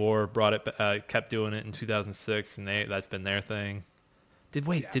Gears of War brought it, kept doing it in 2006, and that's been their thing.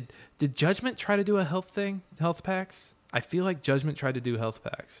 Did Judgment try to do a health packs? I feel like Judgment tried to do health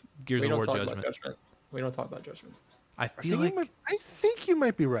packs. Gears of War Judgment. We don't talk about Judgment. I think you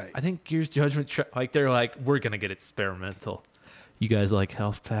might be right. I think Gears Judgment, they're like, we're going to get experimental. You guys like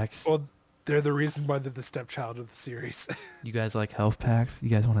health packs? Well, they're the reason why they're the stepchild of the series. You guys like health packs? You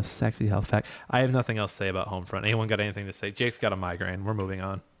guys want a sexy health pack? I have nothing else to say about Homefront. Anyone got anything to say? Jake's got a migraine. We're moving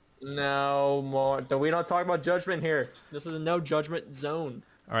on. No more. We don't talk about Judgment here. This is a no judgment zone.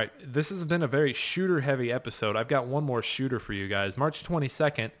 All right. This has been a very shooter-heavy episode. I've got one more shooter for you guys. March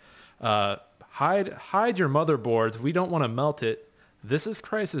 22nd. Hide your motherboards. We don't want to melt it. This is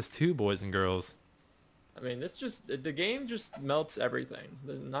Crysis 2, boys and girls. I mean, the game just melts everything,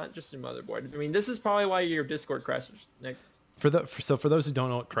 not just your motherboard. I mean, this is probably why your Discord crashes, Nick. For those who don't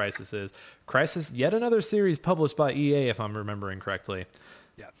know what Crysis is, Crysis, yet another series published by EA, if I'm remembering correctly.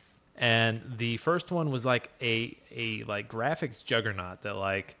 Yes. And the first one was like a like graphics juggernaut that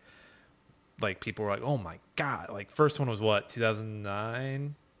like people were like, oh my god! Like first one was what,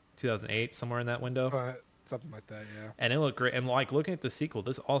 2009, 2008, somewhere in that window. Something like that, yeah. And it looked great. And like looking at the sequel,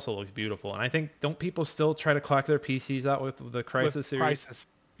 this also looks beautiful. And I think, don't people still try to clock their PCs out with the Crysis series? Crysis.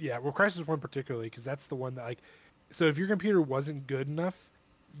 Yeah, well, Crysis 1 particularly, because that's the one that like, so if your computer wasn't good enough,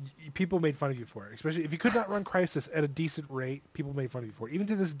 people made fun of you for it. Especially if you could not run Crysis at a decent rate, people made fun of you for it. Even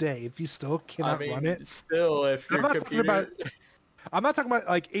to this day, if you still cannot run it. Still, if your computer... I'm not talking about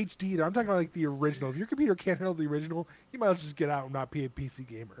like HD, I'm talking about like the original. If your computer can't handle the original, you might as well just get out and not be a PC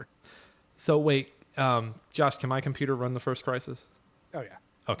gamer. So wait, Josh, can my computer run the first Crysis? Oh yeah.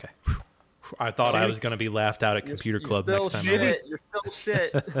 Okay. I thought I was going to be laughed out at Computer Club next time. You're still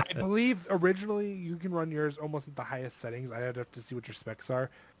shit. I believe originally you can run yours almost at the highest settings. I'd have to see what your specs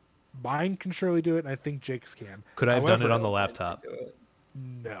are. Mine can surely do it, and I think Jake's can. Could I have done it on the laptop?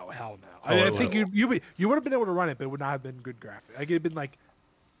 No, hell no. Oh, I think you would have been able to run it, but it would not have been good graphics. Like, it'd been like,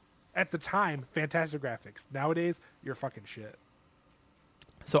 at the time, fantastic graphics. Nowadays, you're fucking shit.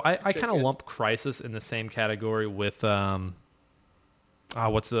 So I kind of lump Crysis in the same category with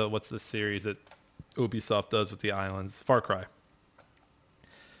What's the series that Ubisoft does with the islands? Far Cry.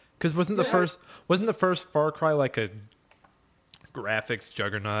 Because wasn't the first Far Cry like a graphics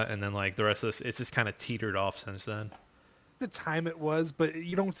juggernaut, and then like the rest of this, it's just kind of teetered off since then. The time it was, but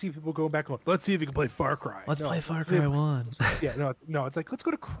you don't see people going back going, let's see if you can play Far Cry. Let's play Far Cry 1. Yeah, no, it's like, let's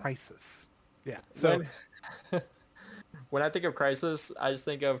go to Crysis. Yeah. So when I think of Crysis, I just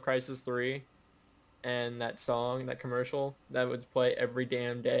think of Crysis 3 and that song, that commercial that would play every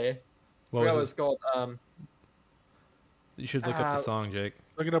damn day. What was it's called. You should look up the song, Jake.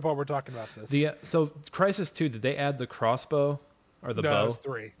 Look it up while we're talking about this. So Crysis 2, did they add the crossbow or the bow? It's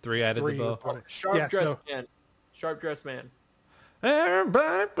 3. 3 added the bow. Sharp dressed man.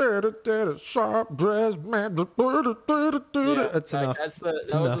 Everybody better sharp dressed man. That's enough. That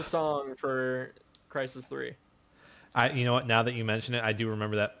was the song for Crysis 3. You know what? Now that you mention it, I do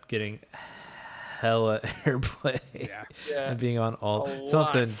remember that getting hella airplay. Yeah. And being on all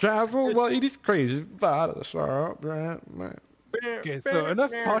lot. something. Dazzle ladies crazy by the sharp dressed man. Okay, so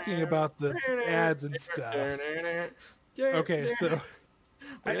enough talking about the ads and stuff. Okay, so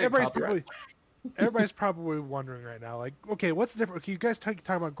everybody's probably wondering right now, like, okay, what's the difference? Okay, you guys talk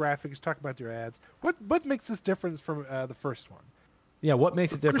about graphics, talk about your ads. What makes this difference from the first one? Yeah, what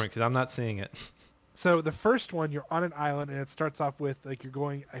makes it different? Because I'm not seeing it. So the first one, you're on an island, and it starts off with, like, you're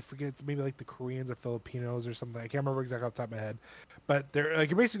going, I forget, it's maybe like the Koreans or Filipinos or something. I can't remember exactly off the top of my head. But they're like,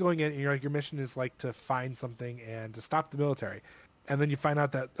 you're basically going in, and you're like, your mission is like to find something and to stop the military. And then you find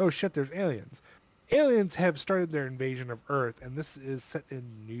out that, oh shit, there's aliens. Aliens have started their invasion of Earth, and this is set in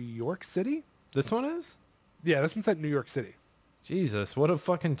New York City. This one is? Yeah, this one's set in New York City. Jesus, what a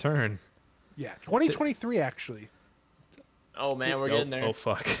fucking turn. Yeah, 2023 actually. Oh man, we're getting there. Oh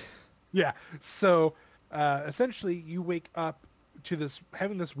fuck. Yeah. So essentially, you wake up to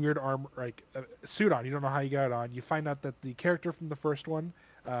having this weird like suit on. You don't know how you got it on. You find out that the character from the first one,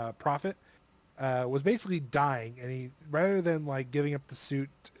 Prophet, was basically dying, and he, rather than like giving up the suit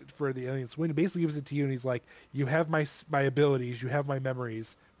for the aliens to win, he basically gives it to you, and he's like, "You have my abilities. You have my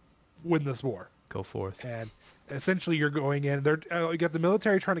memories. Win this war. Go forth." And essentially, you're going in. You got the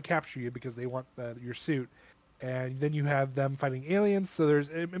military trying to capture you because they want your suit. And then you have them fighting aliens. So there's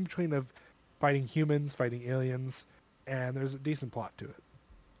in between of fighting humans, fighting aliens, and there's a decent plot to it.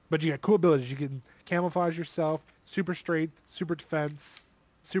 But you got cool abilities. You can camouflage yourself, super strength, super defense,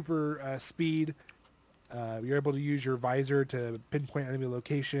 super speed. You're able to use your visor to pinpoint enemy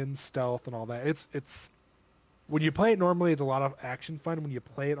locations, stealth, and all that. It's when you play it normally, it's a lot of action fun. When you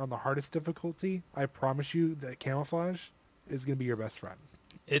play it on the hardest difficulty, I promise you that camouflage is going to be your best friend.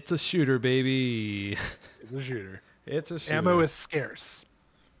 It's a shooter, baby. It's a shooter. It's a shooter. Ammo is scarce.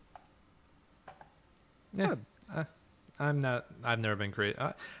 Yeah. I've never been crazy.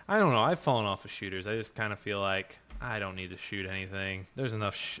 I don't know. I've fallen off of shooters. I just kind of feel like I don't need to shoot anything. There's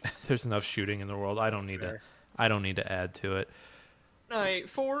enough there's enough shooting in the world. I don't need to add to it.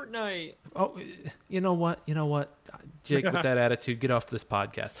 Fortnite. Oh, you know what? Jake, with that attitude, get off this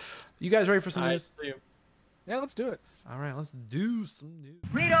podcast. You guys ready for some news? Yeah, let's do it. All right, let's do some news.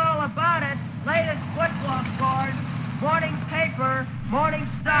 Read all about it. Latest football scores. Morning paper. Morning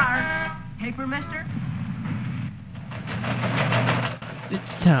Star. Paper, mister?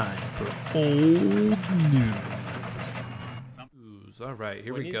 It's time for old news. All right,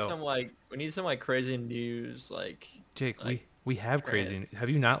 here we go. We need some crazy news, like Jake. We have crazy. Have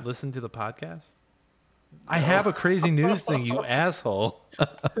you not listened to the podcast? I have a crazy news thing, you asshole.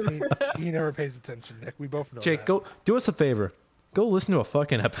 He never pays attention, Nick. We both know Jake, that. go do us a favor. Go listen to a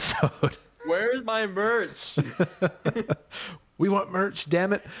fucking episode. Where's my merch? We want merch,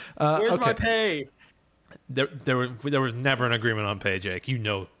 damn it. Where's my pay? There was never an agreement on pay, Jake. You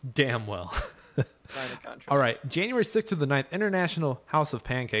know damn well. All right, January 6th to the 9th, International House of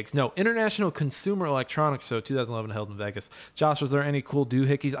Pancakes. No, International Consumer Electronics Show 2011 held in Vegas. Josh, was there any cool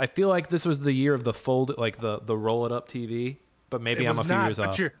doohickeys? I feel like this was the year of the fold, like the roll it up TV, but maybe I'm a few years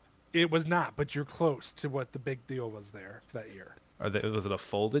off. It was not, but you're close to what the big deal was there for that year. Was it a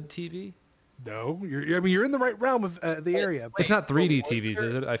folded TV? No, you're in the right realm of the area. It's not 3D TVs,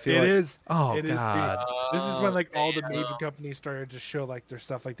 is it? I feel it like is. Oh it God! This is when all the major companies started to show their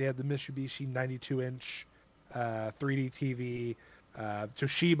stuff. Like they had the Mitsubishi 92-inch 3D TV,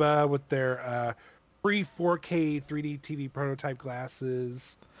 Toshiba with their free 4K 3D TV prototype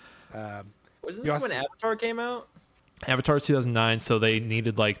glasses. Wasn't this when Avatar came out? Avatar 2009, so they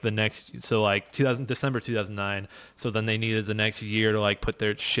needed December 2009, so then they needed the next year to put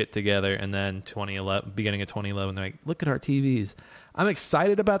their shit together, and then beginning of 2011, they're like, look at our TVs. I'm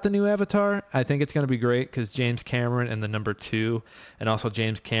excited about the new Avatar. I think it's going to be great because James Cameron and the number 2, and also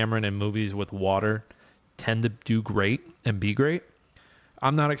James Cameron in movies with water tend to do great and be great.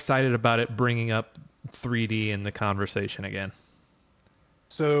 I'm not excited about it bringing up 3D in the conversation again.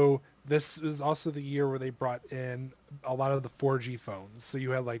 So this is also the year where they brought in a lot of the 4G phones. So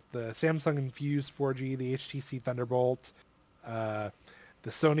you had like the Samsung Infuse 4G, the HTC Thunderbolt, the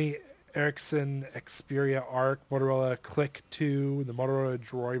Sony Ericsson Xperia Arc, Motorola Click 2, the Motorola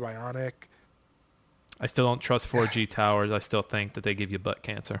Droid Bionic. I still don't trust 4G towers. I still think that they give you butt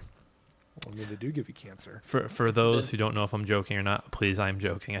cancer. Well, I mean, they do give you cancer. For those who don't know if I'm joking or not, please, I'm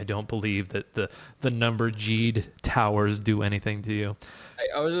joking. I don't believe that the number G'd towers do anything to you.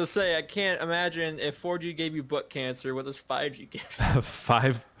 I was gonna say I can't imagine if 4G gave you butt cancer, what does 5G give you?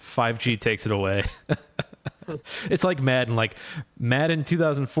 5G takes it away. It's like Madden. Like Madden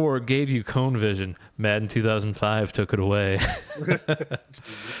 2004 gave you cone vision. Madden 2005 took it away.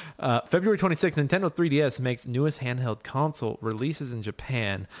 February 26th, Nintendo 3DS makes newest handheld console, releases in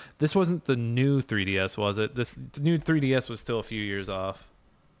Japan. This wasn't the new 3DS, was it? The new 3DS was still a few years off.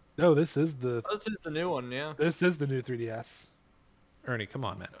 No, this is the new one, yeah. This is the new 3DS. Ernie, come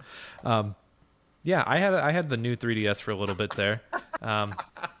on, man. Yeah, I had the new 3DS for a little bit there.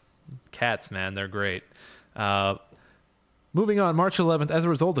 Cats, man, they're great. Moving on, March 11th, as a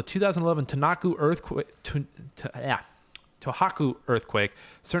result of 2011 Tohoku earthquake,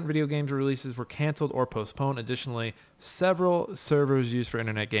 certain video games releases were canceled or postponed. Additionally, several servers used for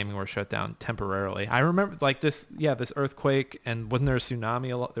internet gaming were shut down temporarily. I remember like this earthquake, and wasn't there a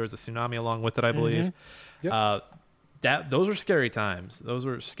tsunami? There was a tsunami along with it, I believe. Yep. Those were scary times. Those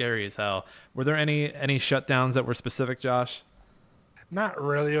were scary as hell. Were there any shutdowns that were specific, Josh? Not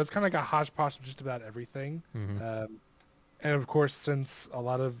really. It was kind of like a hodgepodge of just about everything. Mm-hmm. And of course, since a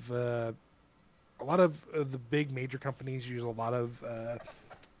lot of the big major companies use a lot of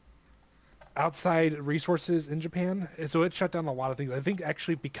outside resources in Japan, and so it shut down a lot of things. I think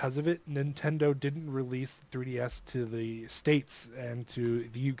actually because of it, Nintendo didn't release the 3DS to the States and to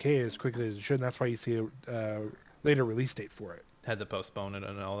the UK as quickly as it should. And that's why you see a later release date for it. Had to postpone it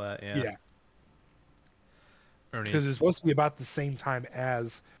and all that. Yeah. Ernie. Because it was supposed to be about the same time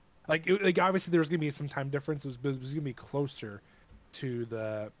as, like obviously there was going to be some time difference. It was going to be closer to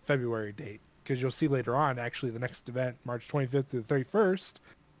the February date. Because you'll see later on, actually, the next event, March 25th to the 31st,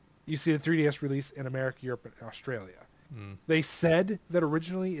 you see the 3DS release in America, Europe, and Australia. They said that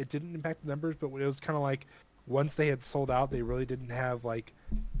originally it didn't impact the numbers, but it was kind of like once they had sold out, they really didn't have like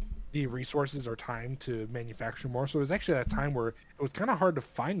the resources or time to manufacture more. So it was actually that time where it was kind of hard to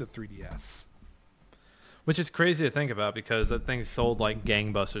find the 3DS. Which is crazy to think about because that thing sold like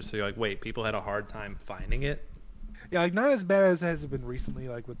gangbusters. So you're like, wait, people had a hard time finding it? Yeah, like not as bad as it has been recently,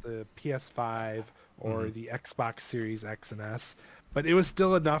 like with the PS5 or the Xbox Series X and S. But it was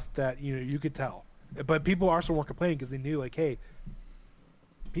still enough that, you could tell. But people also weren't complaining because they knew, like, hey,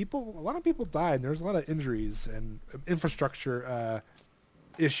 a lot of people died. And there's a lot of injuries and infrastructure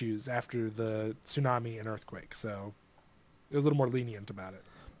issues after the tsunami and earthquake. So it was a little more lenient about it.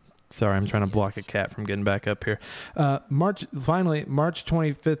 Sorry, I'm trying to block a cat from getting back up here. March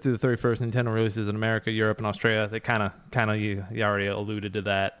 25th through the 31st, Nintendo releases in America, Europe, and Australia. They kind of you already alluded to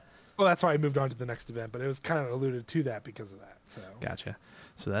that. Well, that's why I moved on to the next event, but it was kind of alluded to that because of that. So Gotcha.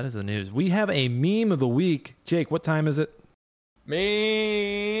 So that is the news. We have a meme of the week. Jake, what time is it?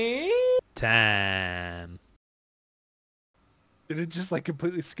 Me Time. Did it just like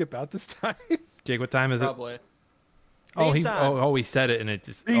completely skip out this time? Jake, what time is probably. he said it and it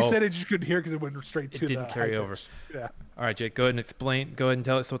just He said it, just couldn't hear because it went straight to it didn't the carry high over. pitch. Yeah. All right, Jake, go ahead and explain. Go ahead and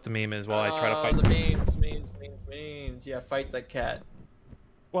tell us what the meme is while I try to fight the memes. Yeah, fight the cat.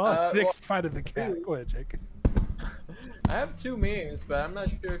 Well, fight of the cat. Go ahead, Jake. I have two memes, but I'm not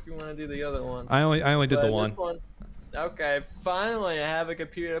sure if you want to do the other one. I only did the This one. Okay, finally I have a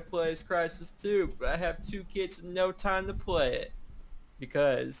computer that plays Crysis 2, but I have two kids and no time to play it.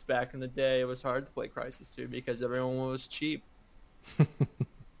 Because back in the day it was hard to play Crysis 2 because everyone was cheap. Great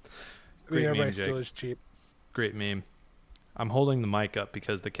meme, everybody Jake. still is cheap. Great meme. I'm holding the mic up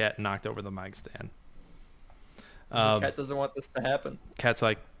because the cat knocked over the mic stand. The cat doesn't want this to happen. Cat's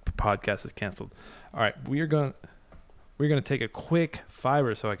like, podcast is canceled. All right, we're gonna take a quick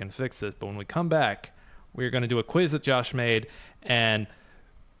fiber so I can fix this. But when we come back, we're gonna do a quiz that Josh made, and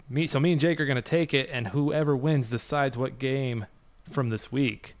me and Jake are gonna take it, and whoever wins decides what game from this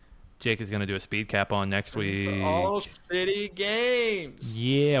week Jake is gonna do a speed cap on next week. All shitty games.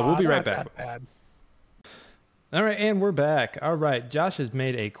 Yeah, we'll be right Not back. that bad. All right, and we're back. All right, Josh has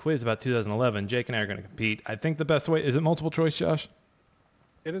made a quiz about 2011. Jake and I are going to compete. I think the best way, is it multiple choice, Josh?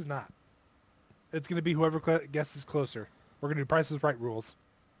 It is not. It's going to be whoever guesses closer. We're going to do Price is Right rules.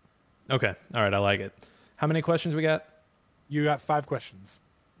 Okay, all right, I like it. How many questions we got? You got 5 questions.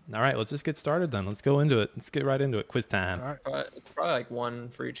 All right, let's just get started then. Let's go into it. Let's get right into it. Quiz time. All right. It's probably like one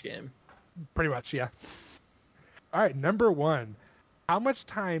for each game. Pretty much, yeah. All right, number 1. How much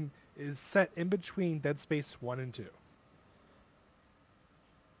time is set in between Dead Space 1 and 2?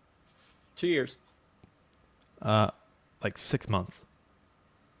 2 years. Like 6 months.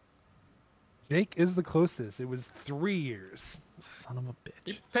 Jake is the closest. It was 3 years. Son of a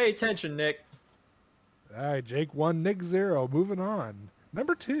You bitch. pay attention, Nick. All right, Jake 1, Nick 0. Moving on.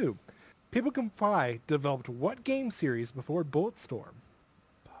 Number 2. People Can Fly developed what game series before Bulletstorm?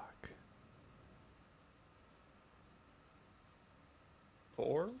 Fuck.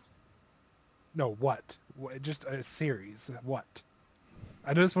 4? No, what? Just a series. What?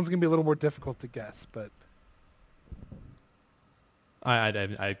 I know this one's going to be a little more difficult to guess, but...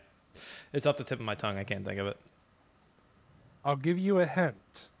 I it's off the tip of my tongue. I can't think of it. I'll give you a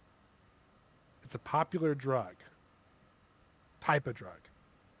hint. It's a popular drug. Type of drug.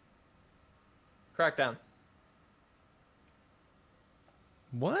 Crackdown.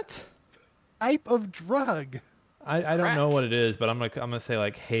 What? Type of drug. I don't Crack. know what it is, but I'm gonna say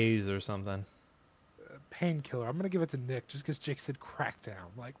like haze or something. Painkiller. I'm going to give it to Nick just because Jake said Crackdown.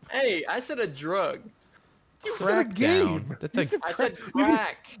 Like, Hey, I said a drug. you said a game. That's You like- said I said you didn't-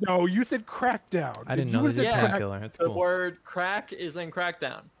 crack. No, you said Crackdown. I didn't If know you they would've did said Yeah. painkiller. That's The cool. word crack is in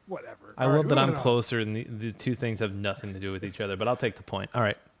Crackdown. Whatever. I All love right, that I'm moving on. closer and the two things have nothing to do with each other, but I'll take the point. All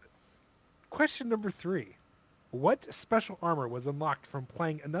right. Question number 3. What special armor was unlocked from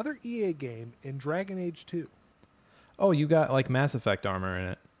playing another EA game in Dragon Age 2? Oh, you got like Mass Effect armor in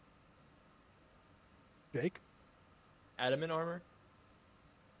it. Jake? Adamant armor.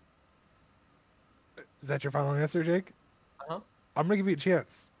 Is that your final answer, Jake? Uh-huh. I'm going to give you a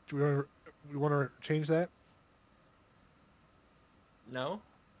chance. Do we want to change that? No.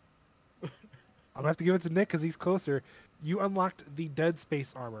 I'm going to have to give it to Nick because he's closer. You unlocked the Dead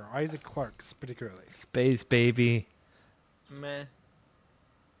Space armor, Isaac Clarke's particularly. Space baby. Meh.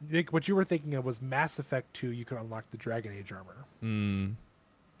 Nick, what you were thinking of was Mass Effect 2. You could unlock the Dragon Age armor.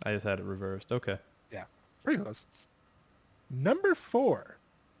 I just had it reversed. Okay. Yeah, pretty close. Number 4.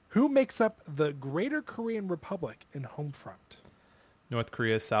 Who makes up the Greater Korean Republic in Homefront? North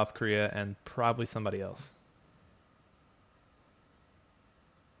Korea, South Korea, and probably somebody else.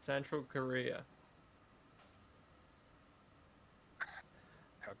 Central Korea.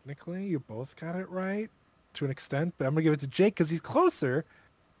 Technically, you both got it right to an extent, but I'm going to give it to Jake because he's closer.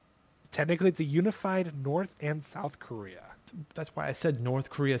 Technically, it's a unified North and South Korea. That's why I said North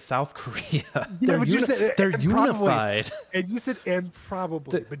Korea, South Korea. Yeah, they're but you said they're and probably. unified. And you said and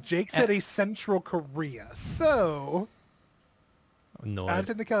probably, but Jake said a Central Korea. So, out of Annoyed.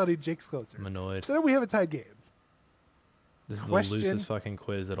 technicality, Jake's closer. I'm annoyed. So then we have a tied game. This is Question- the loosest fucking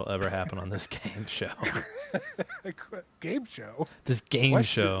quiz that'll ever happen on this game show. Game show. This game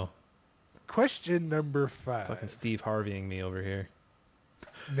Question- show. Question number 5. Fucking Steve Harveying me over here.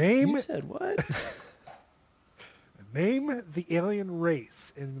 Name You said what? Name the alien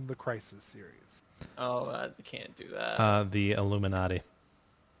race in the Crisis series. Oh, I can't do that. The Illuminati.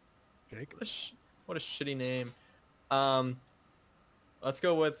 Jake? What a shitty name. Let's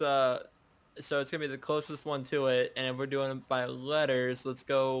go with so it's gonna be the closest one to it, and if we're doing it by letters, let's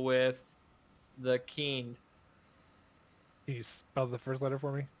go with the Keen. Can you spell the first letter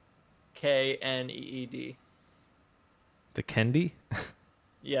for me? K-N-E-E-D. The Kendi?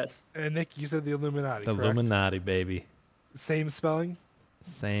 Yes. And Nick, you said the Illuminati, The correct? Illuminati, baby. Same spelling?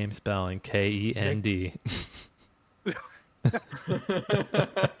 Same spelling. K-E-N-D.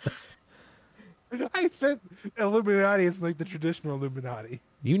 I think Illuminati is like the traditional Illuminati.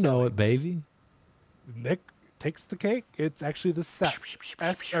 You know it, baby. Nick takes the cake. It's actually the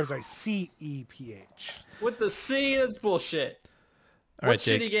C-E-P-H. With the C, that's bullshit. All What right,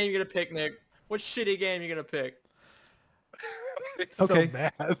 shitty Jake. game you gonna pick, Nick? What shitty game you gonna pick? Okay. So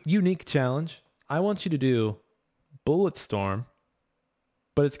mad. Unique challenge. I want you to do Bulletstorm,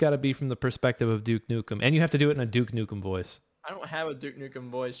 but it's got to be from the perspective of Duke Nukem. And you have to do it in a Duke Nukem voice. I don't have a Duke Nukem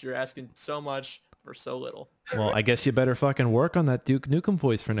voice. You're asking so much for so little. Well, I guess you better fucking work on that Duke Nukem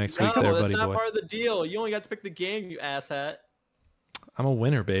voice for next week No, there, that's buddy not boy. part of the deal. You only got to pick the game, you asshat. I'm a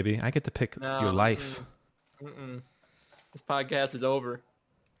winner, baby. I get to pick No, your life. This podcast is over.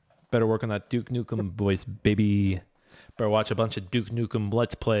 Better work on that Duke Nukem voice, baby. Better watch a bunch of Duke Nukem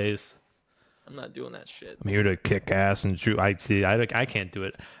Let's Plays. I'm not doing that shit. I'm here to kick ass and shoot. I see. I can't do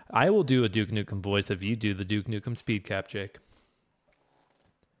it. I will do a Duke Nukem voice if you do the Duke Nukem speed cap, Jake.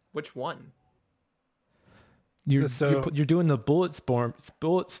 Which one? You're So- you're doing the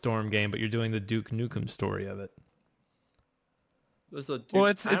Bulletstorm game, but you're doing the Duke Nukem story of it. Those are Duke, Well,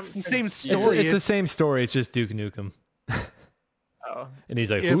 it's I'm the same It's, story. it's the same story. It's just Duke Nukem. Oh, bro. And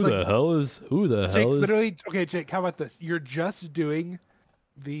he's like, Yeah, it's who the hell is? Jake, literally, okay, Jake, how about this? You're just doing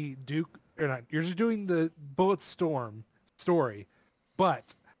the Duke, or not, you're just doing the Bulletstorm story,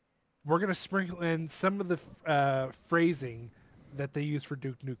 but we're going to sprinkle in some of the phrasing that they use for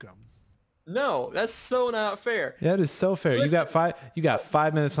Duke Nukem. No, that's so not fair. Yeah, it is so fair. Listen. You got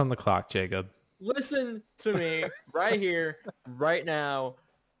 5 minutes on the clock, Jacob. Listen to me right here, right now,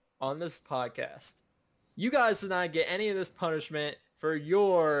 on this podcast. You guys did not get any of this punishment for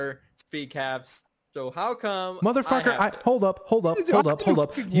your speed caps. So how come Motherfucker, hold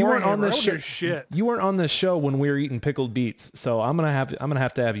up. You weren't on this shit. You weren't on this show when we were eating pickled beets. So I'm gonna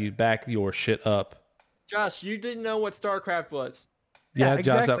have to have you back your shit up. Josh, you didn't know what StarCraft was. Yeah,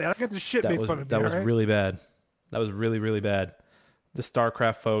 Josh, exactly. I got the shit made fun of me. That was right? really bad. That was really, really bad. The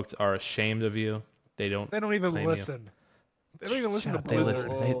StarCraft folks are ashamed of you. They don't even blame listen. They don't even listen to They Blizzard.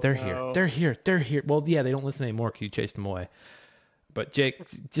 listen. They're here. They're here. Well, yeah, they don't listen anymore because you chased them away. But Jake,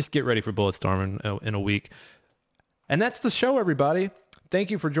 just get ready for Bulletstorm in a week. And that's the show, everybody.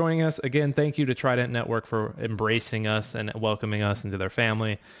 Thank you for joining us. Again, thank you to Trident Network for embracing us and welcoming us into their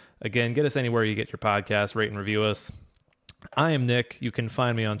family. Again, get us anywhere you get your podcast, rate and review us. I am Nick. You can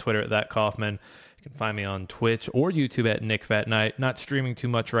find me on Twitter at @ThatKaufman. You can find me on Twitch or YouTube at NickFatKnight. Not streaming too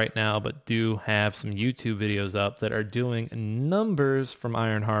much right now, but do have some YouTube videos up that are doing numbers from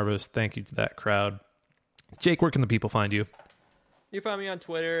Iron Harvest. Thank you to that crowd. Jake, where can the people find you? You can find me on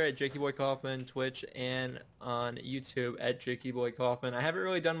Twitter at JakeyBoyKaufman, Twitch, and on YouTube at JakeyBoyKaufman. I haven't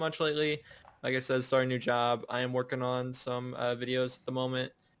really done much lately. Like I said, starting a new job. I am working on some videos at the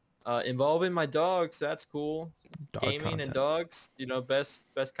moment involving my dogs. That's cool. Dog Gaming content. and dogs,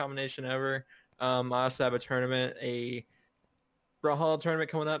 best combination ever. I also have a tournament, a Brawlhalla tournament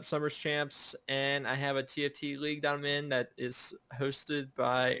coming up, Summers Champs, and I have a TFT league that I'm in that is hosted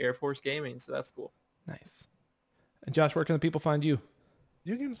by Air Force Gaming, so that's cool. Nice. And Josh, where can the people find you?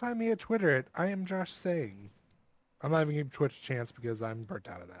 You can find me at Twitter at I am Josh Saying. I'm not even giving Twitch a chance because I'm burnt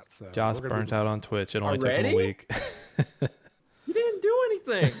out of that. So Josh burnt out on Twitch. It only took him a Already? week. You didn't do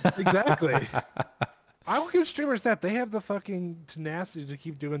anything. Exactly. I will give streamers that. They have the fucking tenacity to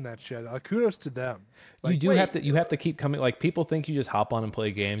keep doing that shit. Kudos to them. You have to keep coming. Like, people think you just hop on and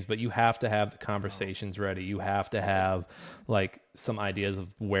play games, but you have to have the conversations ready. You have to have like some ideas of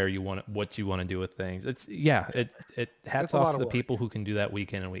what you want to do with things. Hats off to the people who can do that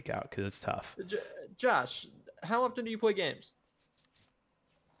week in and week out, because it's tough. Josh, how often do you play games?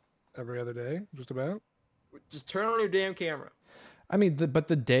 Every other day, just about. Just turn on your damn camera. I mean,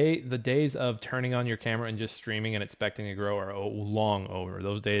 the days of turning on your camera and just streaming and expecting to grow are long over.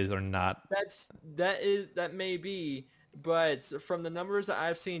 Those days are not. That may be, but from the numbers that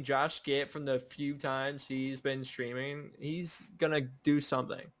I've seen Josh get from the few times he's been streaming, he's gonna do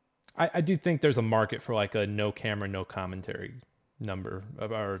something. I do think there's a market for like a no camera, no commentary number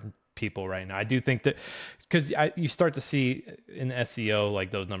of our people right now. I do think that because you start to see in SEO,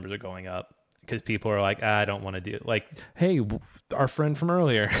 like, those numbers are going up because people are like, I don't want to do it. Like, hey, our friend from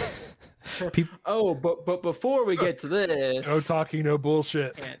earlier. But before we get to this, No talking, no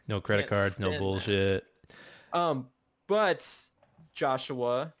bullshit. No credit cards, no bullshit. But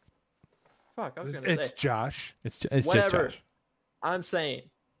Joshua, fuck, I was gonna say It's Josh. It's whatever. just Josh. I'm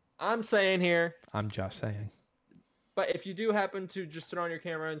saying here. I'm Josh saying. But if you do happen to just turn on your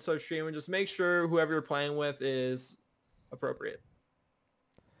camera and start streaming, just make sure whoever you're playing with is appropriate.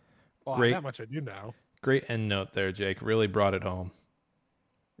 Well, Great. that much I do now. Great end note there, Jake. Really brought it home.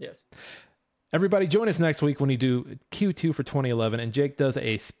 Yes. Everybody, join us next week when we do Q2 for 2011, and Jake does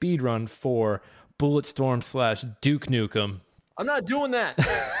a speed run for Bulletstorm / Duke Nukem. I'm not doing that.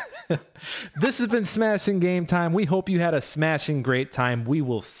 This has been Smashing Game Time. We hope you had a smashing great time. We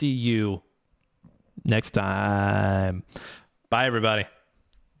will see you next time. Bye, everybody.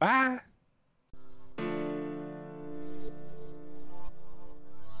 Bye.